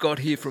that I've got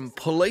here from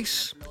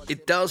police,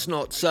 it does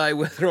not say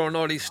whether or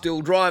not he's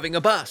still driving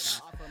a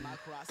bus.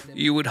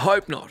 You would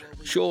hope not,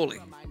 surely.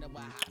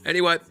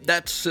 Anyway,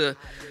 that's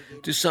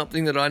just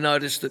something that I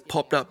noticed that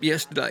popped up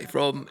yesterday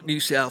from New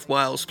South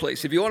Wales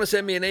Police. If you want to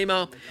send me an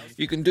email,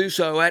 you can do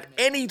so at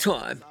any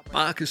time.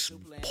 Marcus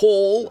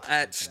Paul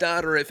at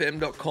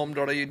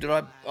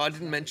starterfm.com.au. I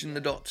didn't mention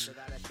the dots.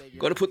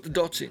 Got to put the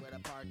dots in.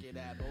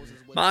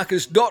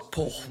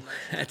 Marcus.Paul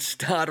at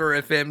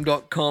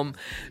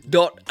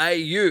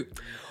starterfm.com.au.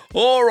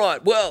 All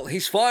right, well,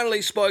 he's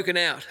finally spoken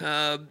out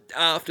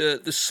after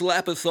the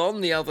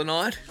slapathon the other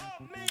night.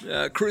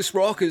 Chris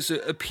Rock has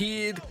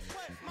appeared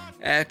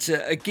at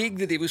a gig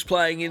that he was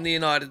playing in the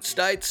United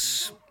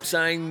States,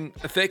 saying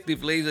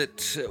effectively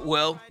that,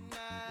 well,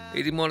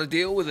 he didn't want to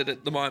deal with it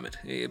at the moment.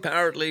 He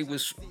apparently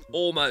was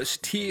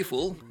almost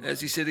tearful as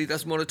he said he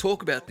doesn't want to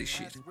talk about this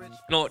shit.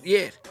 Not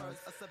yet.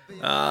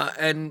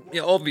 And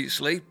you know,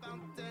 obviously,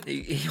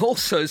 he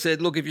also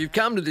said, look, if you've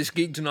come to this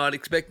gig tonight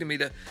expecting me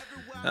to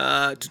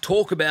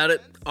talk about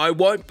it, I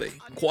won't be.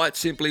 Quite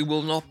simply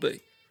will not be.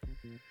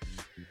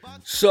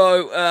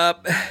 So,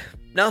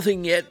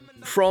 nothing yet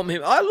from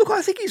him.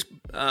 I think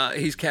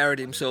he's carried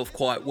himself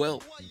quite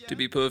well, to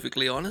be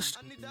perfectly honest.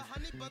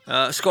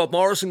 Scott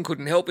Morrison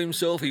couldn't help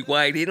himself. He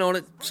weighed in on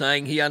it,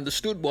 saying he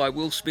understood why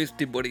Will Smith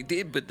did what he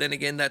did, but then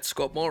again, that's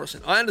Scott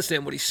Morrison. I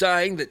understand what he's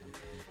saying, that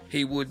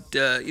he would,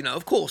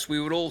 of course, we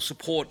would all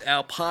support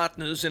our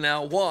partners and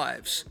our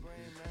wives.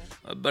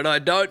 But I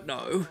don't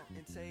know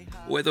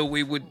whether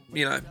we would,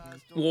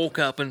 walk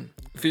up and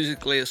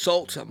physically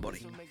assault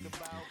somebody.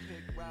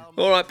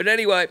 All right, but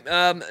anyway,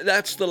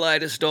 that's the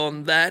latest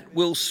on that.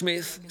 Will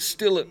Smith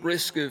still at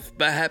risk of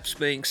perhaps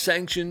being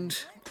sanctioned,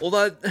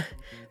 although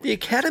the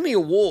Academy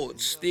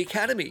Awards,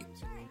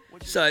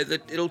 say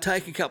that it'll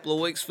take a couple of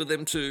weeks for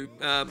them to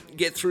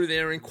get through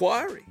their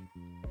inquiry.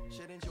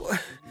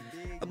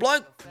 A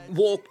bloke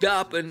walked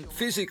up and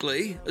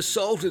physically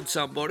assaulted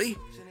somebody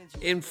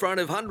in front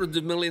of hundreds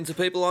of millions of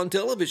people on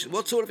television.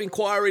 What sort of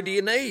inquiry do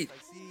you need?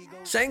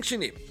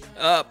 Sanction him.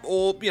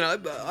 Look,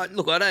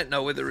 I don't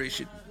know whether he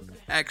should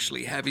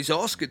actually have his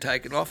Oscar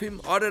taken off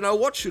him. I don't know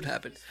what should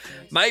happen.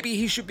 Maybe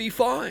he should be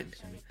fined.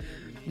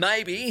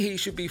 Maybe he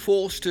should be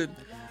forced to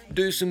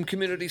do some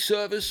community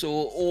service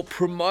or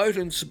promote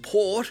and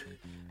support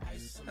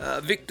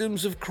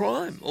victims of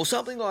crime or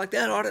something like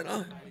that. I don't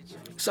know.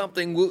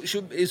 Something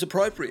is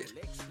appropriate.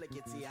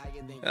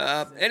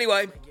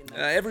 Anyway,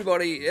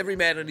 every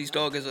man and his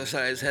dog, as I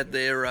say, has had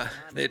their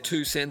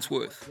 2 cents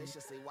worth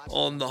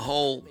on the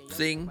whole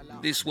thing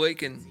this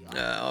week, and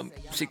I'm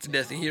sick to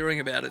death of hearing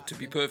about it, to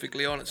be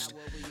perfectly honest.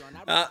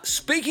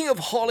 Speaking of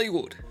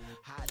Hollywood,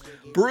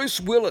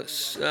 Bruce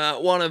Willis,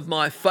 one of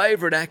my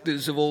favourite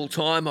actors of all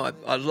time.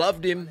 I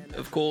loved him,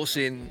 of course,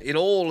 in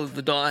all of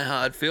the Die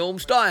Hard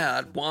films. Die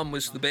Hard 1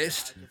 was the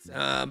best.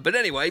 But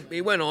anyway,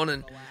 he went on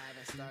and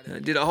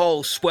did a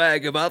whole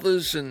swag of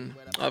others, and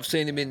I've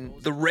seen him in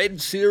the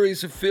Red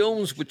series of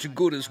films, which are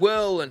good as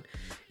well. And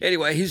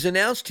anyway, he's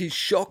announced his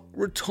shock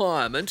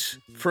retirement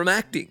from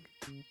acting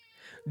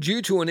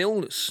due to an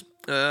illness.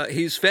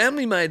 His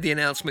family made the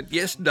announcement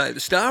yesterday. The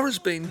star has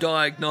been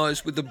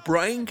diagnosed with a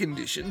brain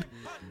condition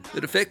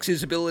that affects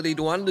his ability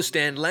to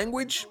understand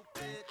language,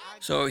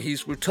 so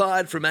he's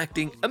retired from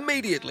acting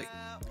immediately.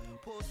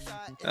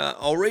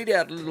 I'll read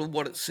out a little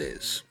what it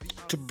says.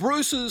 To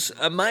Bruce's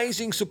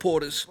amazing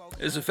supporters,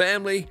 as a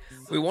family,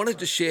 we wanted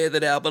to share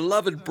that our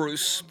beloved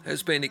Bruce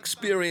has been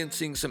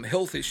experiencing some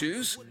health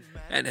issues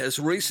and has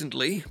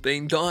recently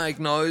been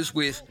diagnosed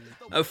with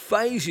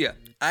aphasia,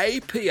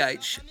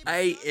 APHASIA,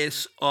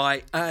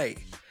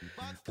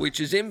 which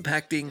is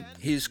impacting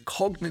his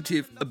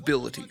cognitive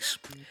abilities.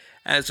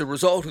 As a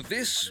result of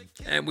this,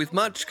 and with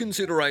much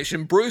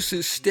consideration, Bruce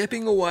is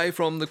stepping away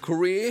from the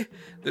career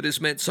that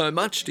has meant so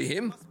much to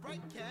him.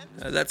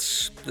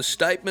 That's the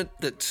statement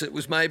that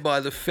was made by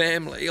the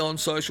family on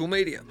social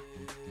media.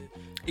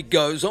 It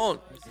goes on.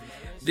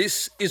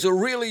 This is a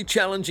really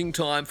challenging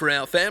time for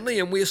our family,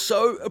 and we're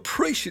so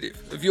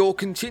appreciative of your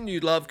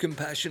continued love,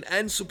 compassion,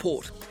 and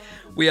support.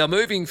 We are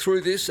moving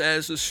through this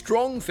as a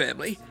strong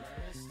family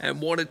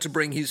and wanted to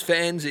bring his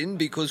fans in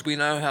because we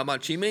know how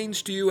much he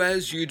means to you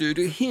as you do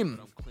to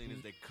him.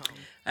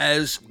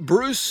 As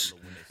Bruce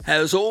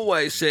has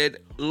always said,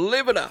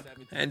 live it up,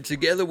 and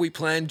together we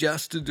plan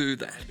just to do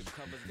that.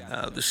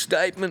 The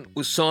statement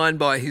was signed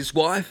by his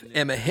wife,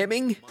 Emma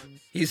Hemming,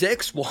 his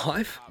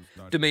ex-wife,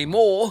 Demi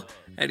Moore,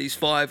 and his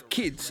 5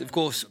 kids. Of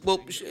course,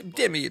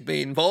 Demi had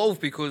been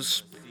involved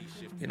because,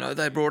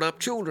 they brought up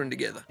children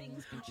together.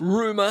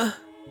 Rumour,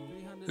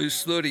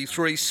 who's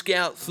 33,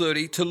 Scout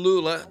 30,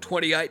 Tallulah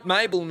 28,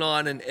 Mabel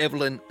 9, and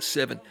Evelyn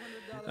 7.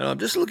 And I'm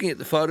just looking at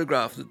the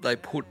photograph that they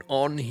put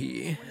on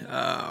here.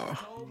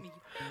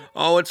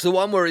 It's the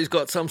one where he's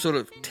got some sort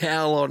of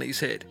towel on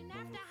his head.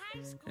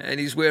 And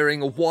he's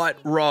wearing a white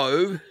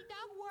robe,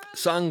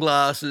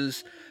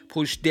 sunglasses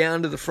pushed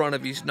down to the front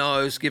of his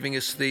nose, giving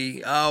us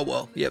the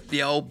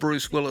old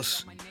Bruce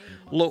Willis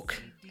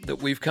look that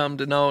we've come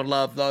to know and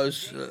love,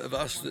 those of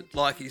us that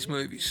like his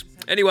movies.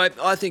 Anyway,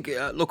 I think,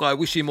 I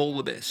wish him all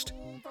the best.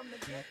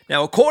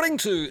 Now, according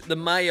to the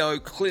Mayo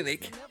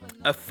Clinic,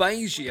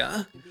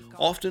 aphasia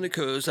often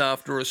occurs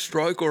after a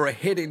stroke or a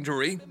head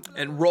injury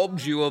and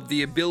robs you of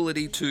the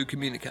ability to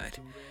communicate.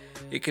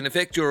 It can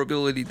affect your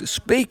ability to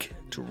speak,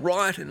 to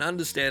write and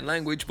understand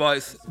language,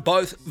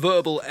 both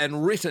verbal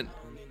and written.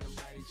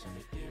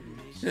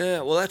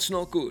 Yeah, well, that's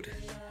not good.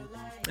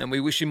 And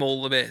we wish him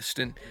all the best.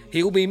 And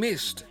he'll be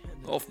missed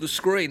off the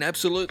screen,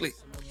 absolutely.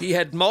 He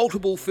had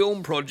multiple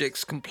film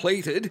projects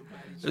completed,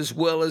 as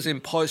well as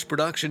in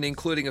post-production,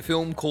 including a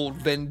film called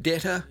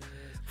Vendetta,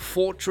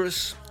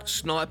 Fortress,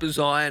 Sniper's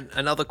Eye, and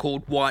another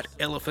called White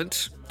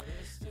Elephant.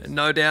 And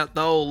no doubt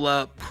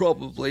they'll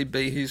probably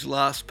be his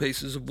last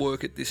pieces of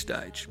work at this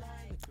stage.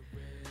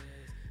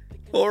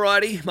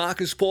 Alrighty,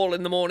 Marcus Paul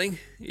in the morning.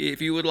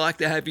 If you would like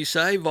to have your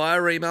say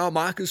via email,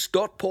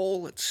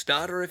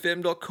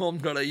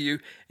 marcus.paul@starterfm.com.au,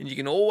 and you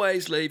can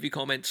always leave your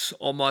comments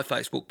on my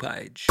Facebook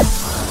page.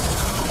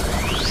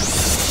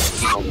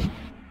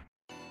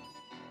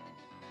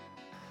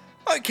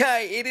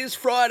 Okay, it is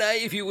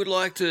Friday. If you would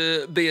like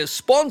to be a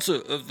sponsor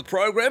of the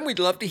program, we'd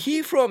love to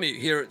hear from you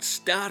here at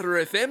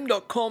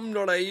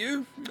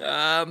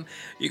starterfm.com.au.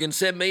 You can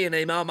send me an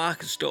email,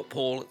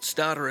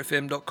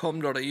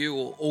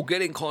 marcus.paul@starterfm.com.au, or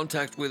get in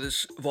contact with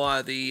us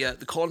via the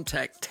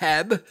contact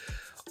tab,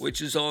 which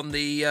is on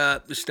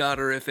the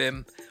Starter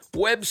FM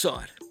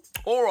website.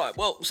 All right,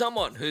 well,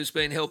 someone who's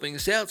been helping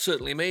us out,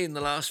 certainly me in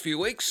the last few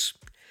weeks,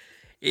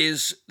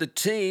 is the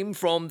team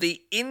from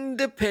the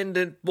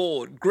Independent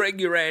Board, Greg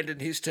Urand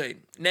and his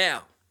team.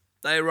 Now,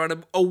 they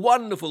run a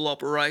wonderful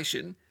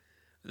operation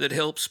that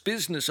helps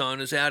business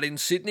owners out in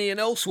Sydney and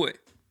elsewhere.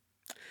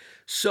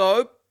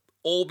 So,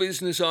 all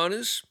business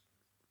owners,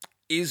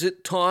 is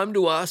it time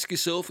to ask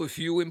yourself a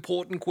few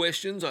important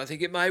questions? I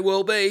think it may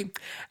well be.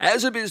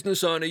 As a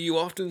business owner, you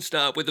often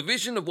start with a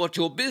vision of what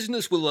your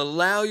business will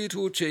allow you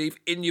to achieve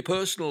in your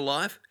personal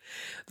life.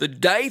 The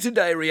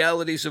day-to-day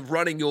realities of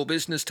running your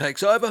business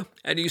takes over,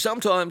 and you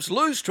sometimes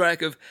lose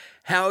track of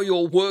how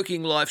your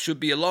working life should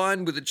be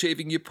aligned with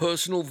achieving your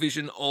personal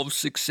vision of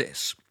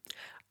success.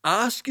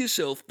 Ask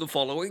yourself the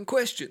following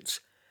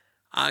questions.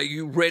 Are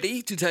you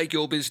ready to take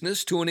your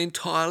business to an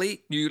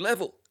entirely new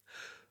level?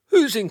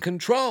 Who's in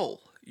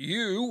control,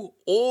 you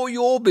or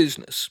your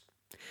business?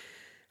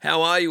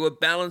 How are you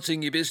at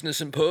balancing your business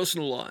and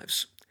personal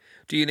lives?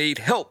 Do you need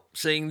help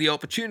seeing the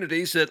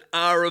opportunities that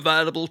are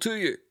available to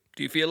you?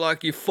 Do you feel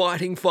like you're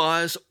fighting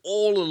fires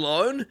all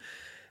alone?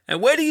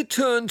 And where do you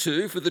turn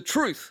to for the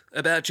truth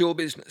about your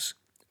business?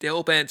 To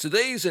help answer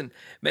these and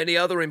many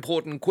other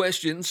important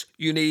questions,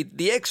 you need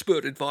the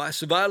expert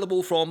advice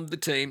available from the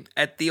team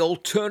at the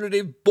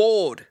Alternative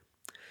Board.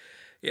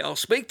 Yeah, I'll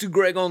speak to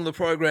Greg on the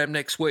program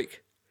next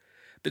week.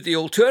 But the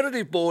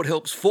Alternative Board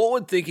helps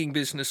forward-thinking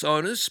business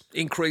owners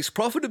increase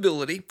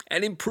profitability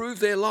and improve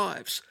their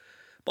lives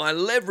by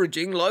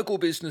leveraging local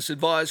business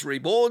advisory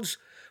boards,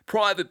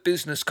 private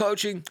business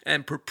coaching,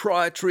 and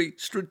proprietary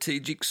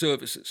strategic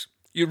services.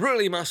 You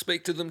really must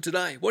speak to them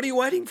today. What are you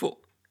waiting for?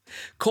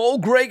 Call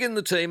Greg and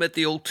the team at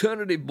the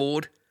Alternative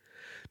Board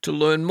to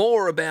learn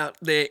more about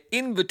their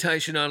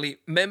invitation-only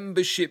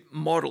membership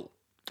model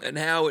and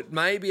how it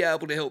may be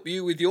able to help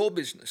you with your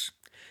business.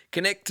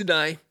 Connect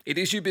today. It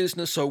is your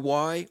business, so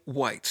why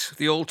wait?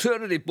 The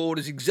Alternative Board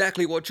is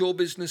exactly what your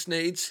business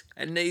needs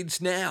and needs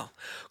now.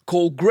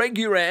 Call Greg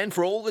Urand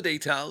for all the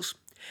details.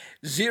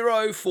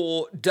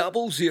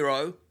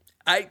 0400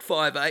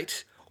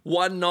 858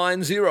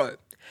 190.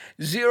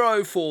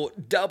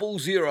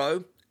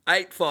 0400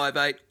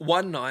 858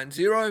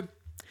 190.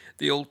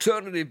 The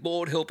Alternative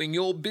Board, helping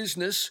your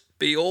business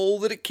be all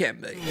that it can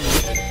be.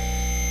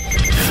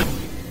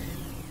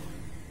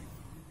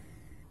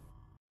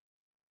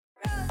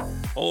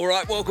 All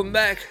right, welcome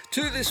back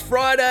to this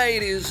Friday.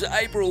 It is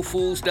April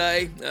Fool's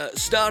Day,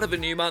 start of a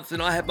new month,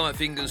 and I have my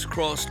fingers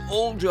crossed,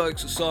 all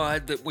jokes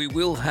aside, that we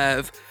will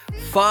have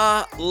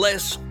far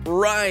less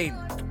rain.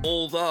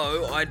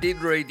 Although I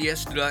did read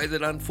yesterday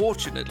that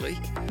unfortunately,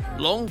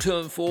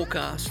 long-term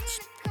forecasts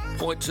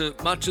point to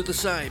much of the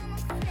same.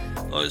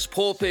 Those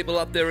poor people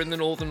up there in the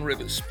Northern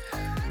Rivers.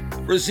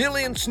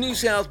 Resilience New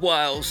South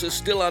Wales are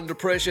still under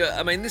pressure.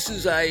 I mean, this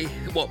is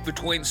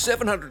between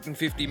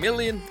 $750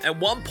 million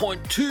and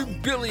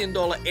 $1.2 billion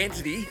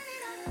entity.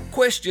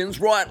 Questions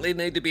rightly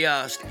need to be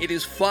asked. It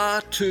is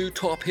far too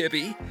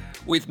top-heavy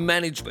with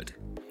management.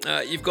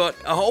 You've got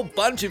a whole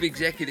bunch of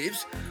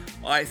executives,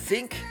 I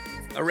think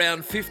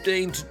around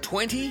 15 to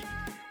 20,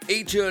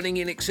 each earning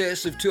in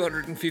excess of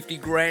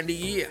 $250,000 a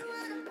year.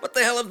 What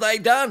the hell have they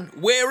done?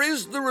 Where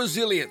is the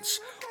resilience?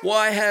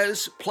 Why have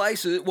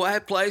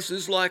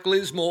places like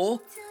Lismore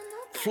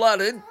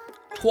flooded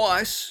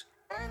twice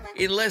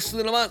in less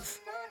than a month?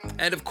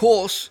 And of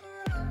course,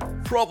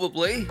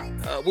 probably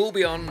will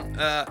be on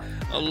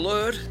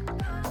alert,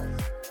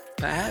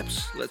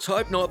 perhaps, let's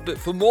hope not, but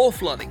for more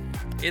flooding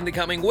in the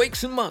coming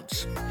weeks and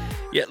months.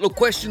 Yet, look,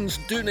 questions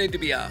do need to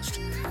be asked.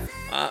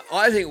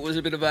 I think it was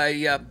a bit of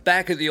a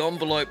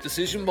back-of-the-envelope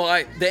decision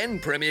by then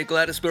Premier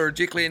Gladys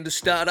Berejiklian to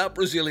start up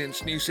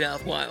Resilience New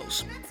South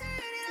Wales.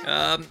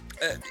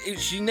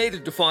 She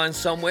needed to find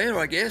somewhere,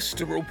 I guess,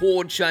 to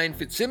reward Shane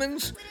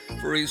Fitzsimmons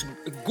for his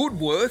good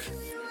work,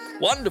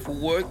 wonderful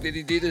work that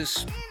he did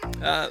as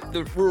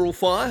the Rural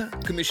Fire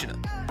Commissioner.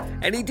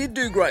 And he did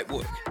do great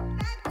work.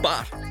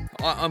 But,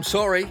 I'm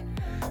sorry,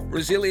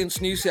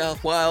 Resilience New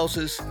South Wales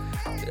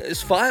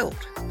has failed.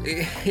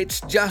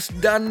 It's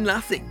just done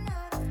nothing.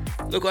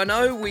 Look, I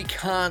know we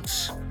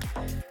can't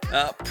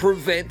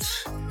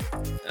prevent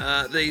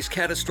these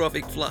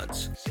catastrophic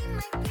floods,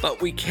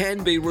 but we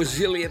can be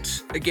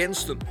resilient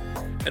against them.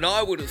 And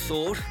I would have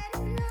thought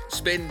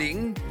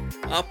spending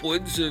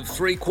upwards of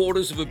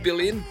 $750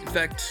 million, in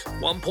fact,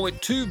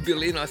 1.2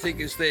 billion, I think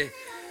is their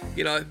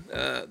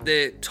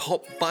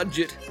top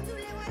budget.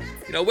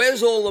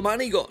 Where's all the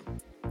money gone?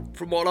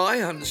 From what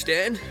I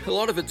understand, a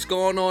lot of it's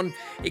gone on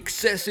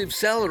excessive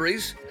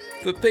salaries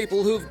for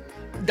people who've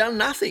done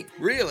nothing,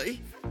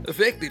 really,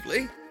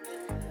 effectively.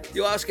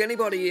 You ask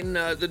anybody in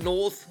the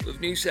north of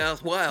New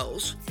South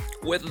Wales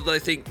whether they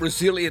think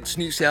Resilience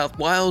New South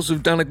Wales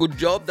have done a good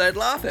job, they'd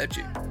laugh at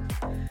you.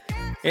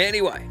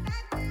 Anyway,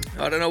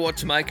 I don't know what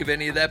to make of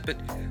any of that,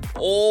 but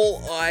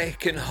all I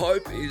can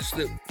hope is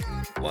that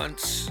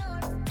once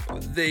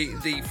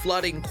the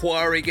flood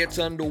inquiry gets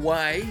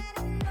underway,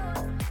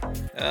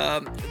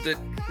 that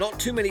not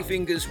too many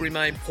fingers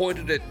remain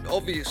pointed at,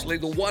 obviously,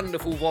 the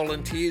wonderful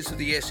volunteers of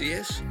the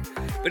SES,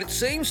 but it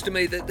seems to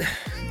me that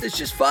there's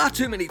just far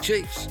too many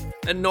chiefs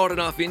and not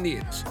enough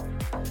Indians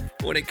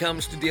when it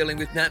comes to dealing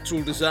with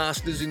natural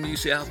disasters in New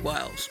South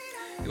Wales.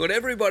 You've got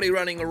everybody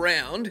running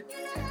around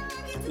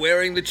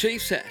wearing the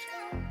chief's hat.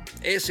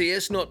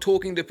 SES not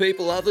talking to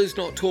people, others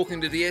not talking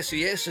to the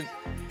SES, and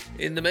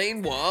in the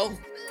meanwhile,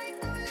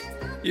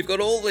 you've got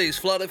all these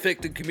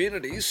flood-affected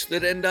communities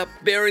that end up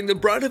bearing the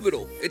brunt of it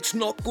all. It's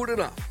not good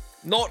enough.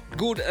 Not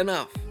good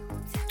enough.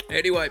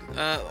 Anyway,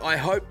 I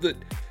hope that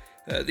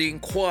the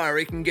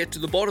inquiry can get to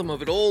the bottom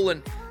of it all,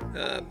 and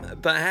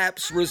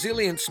perhaps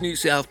Resilience New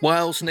South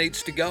Wales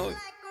needs to go.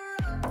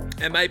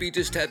 And maybe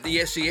just have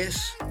the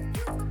SES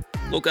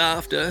look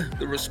after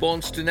the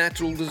response to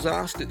natural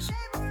disasters.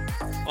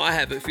 I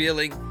have a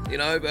feeling,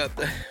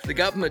 the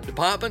government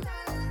department,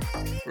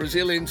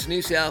 Resilience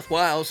New South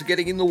Wales, are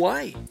getting in the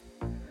way.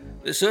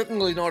 They're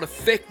certainly not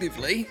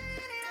effectively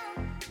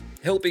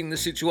helping the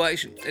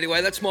situation.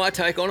 Anyway, that's my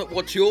take on it.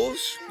 What's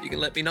yours? You can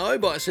let me know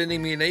by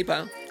sending me an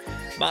email.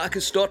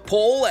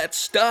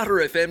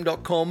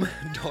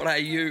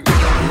 marcus.paul@starterfm.com.au.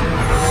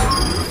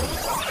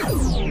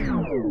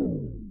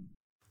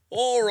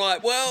 All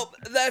right, well,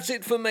 that's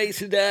it for me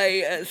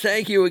today.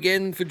 Thank you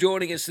again for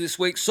joining us this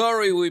week.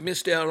 Sorry we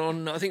missed out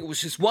on, I think it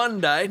was just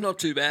one day. Not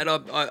too bad.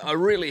 I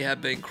really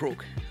have been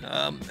crook.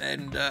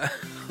 And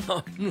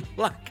I'm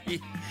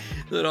lucky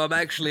that I'm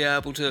actually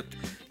able to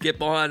get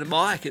behind a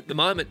mic at the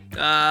moment.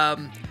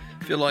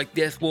 Feel like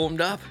death warmed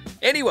up.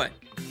 Anyway,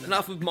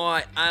 enough of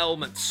my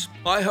ailments.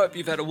 I hope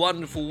you've had a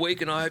wonderful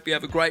week, and I hope you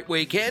have a great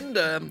weekend.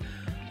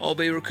 I'll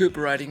be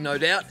recuperating, no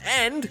doubt,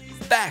 and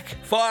back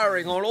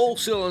firing on all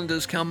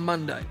cylinders come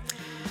Monday.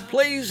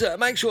 Please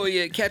make sure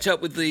you catch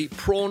up with the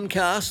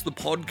PRAWNCAST, the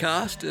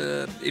podcast,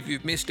 if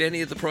you've missed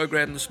any of the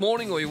program this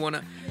morning or you want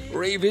to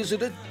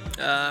revisit it.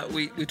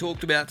 We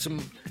talked about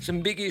some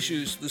big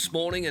issues this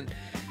morning, and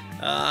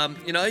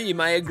you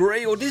may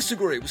agree or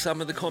disagree with some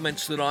of the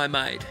comments that I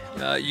made.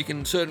 You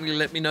can certainly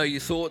let me know your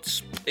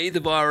thoughts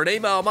either via an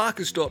email,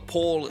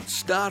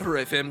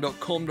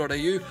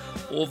 marcus.paul@starterfm.com.au,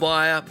 or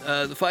via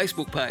the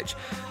Facebook page.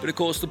 But of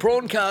course, the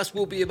PRAWNCAST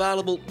will be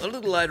available a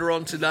little later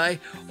on today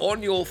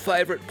on your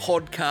favourite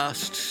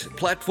podcast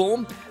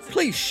platform.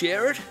 Please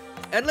share it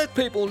and let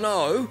people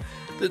know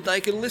that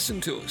they can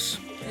listen to us.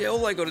 Yeah,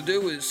 all they got to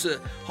do is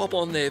hop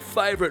on their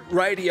favourite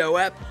radio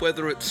app,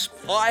 whether it's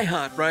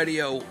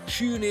iHeartRadio or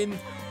TuneIn,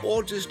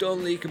 or just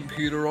on the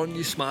computer, on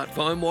your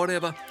smartphone,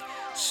 whatever.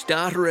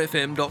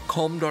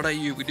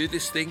 starterfm.com.au. We do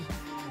this thing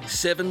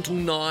 7 till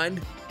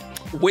 9,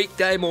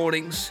 weekday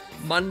mornings,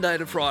 Monday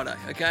to Friday,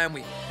 okay? And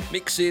we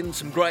mix in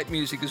some great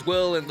music as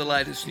well and the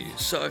latest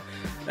news. So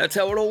that's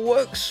how it all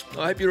works.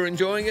 I hope you're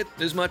enjoying it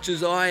as much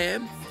as I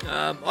am.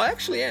 I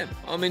actually am.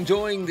 I'm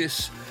enjoying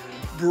this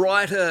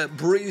brighter,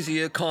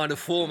 breezier kind of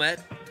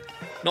format,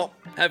 not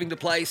having to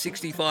play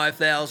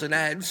 65,000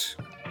 ads,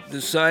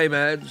 the same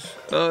ads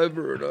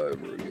over and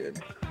over again,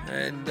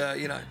 and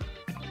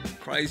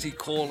crazy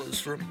callers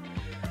from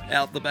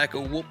out the back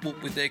of Whoop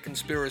Whoop with their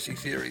conspiracy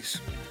theories.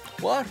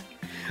 What?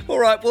 All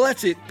right, well,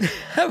 that's it.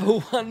 Have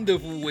a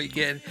wonderful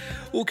weekend.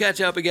 We'll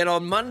catch up again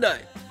on Monday.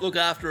 Look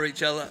after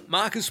each other.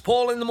 Marcus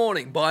Paul in the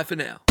morning. Bye for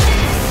now.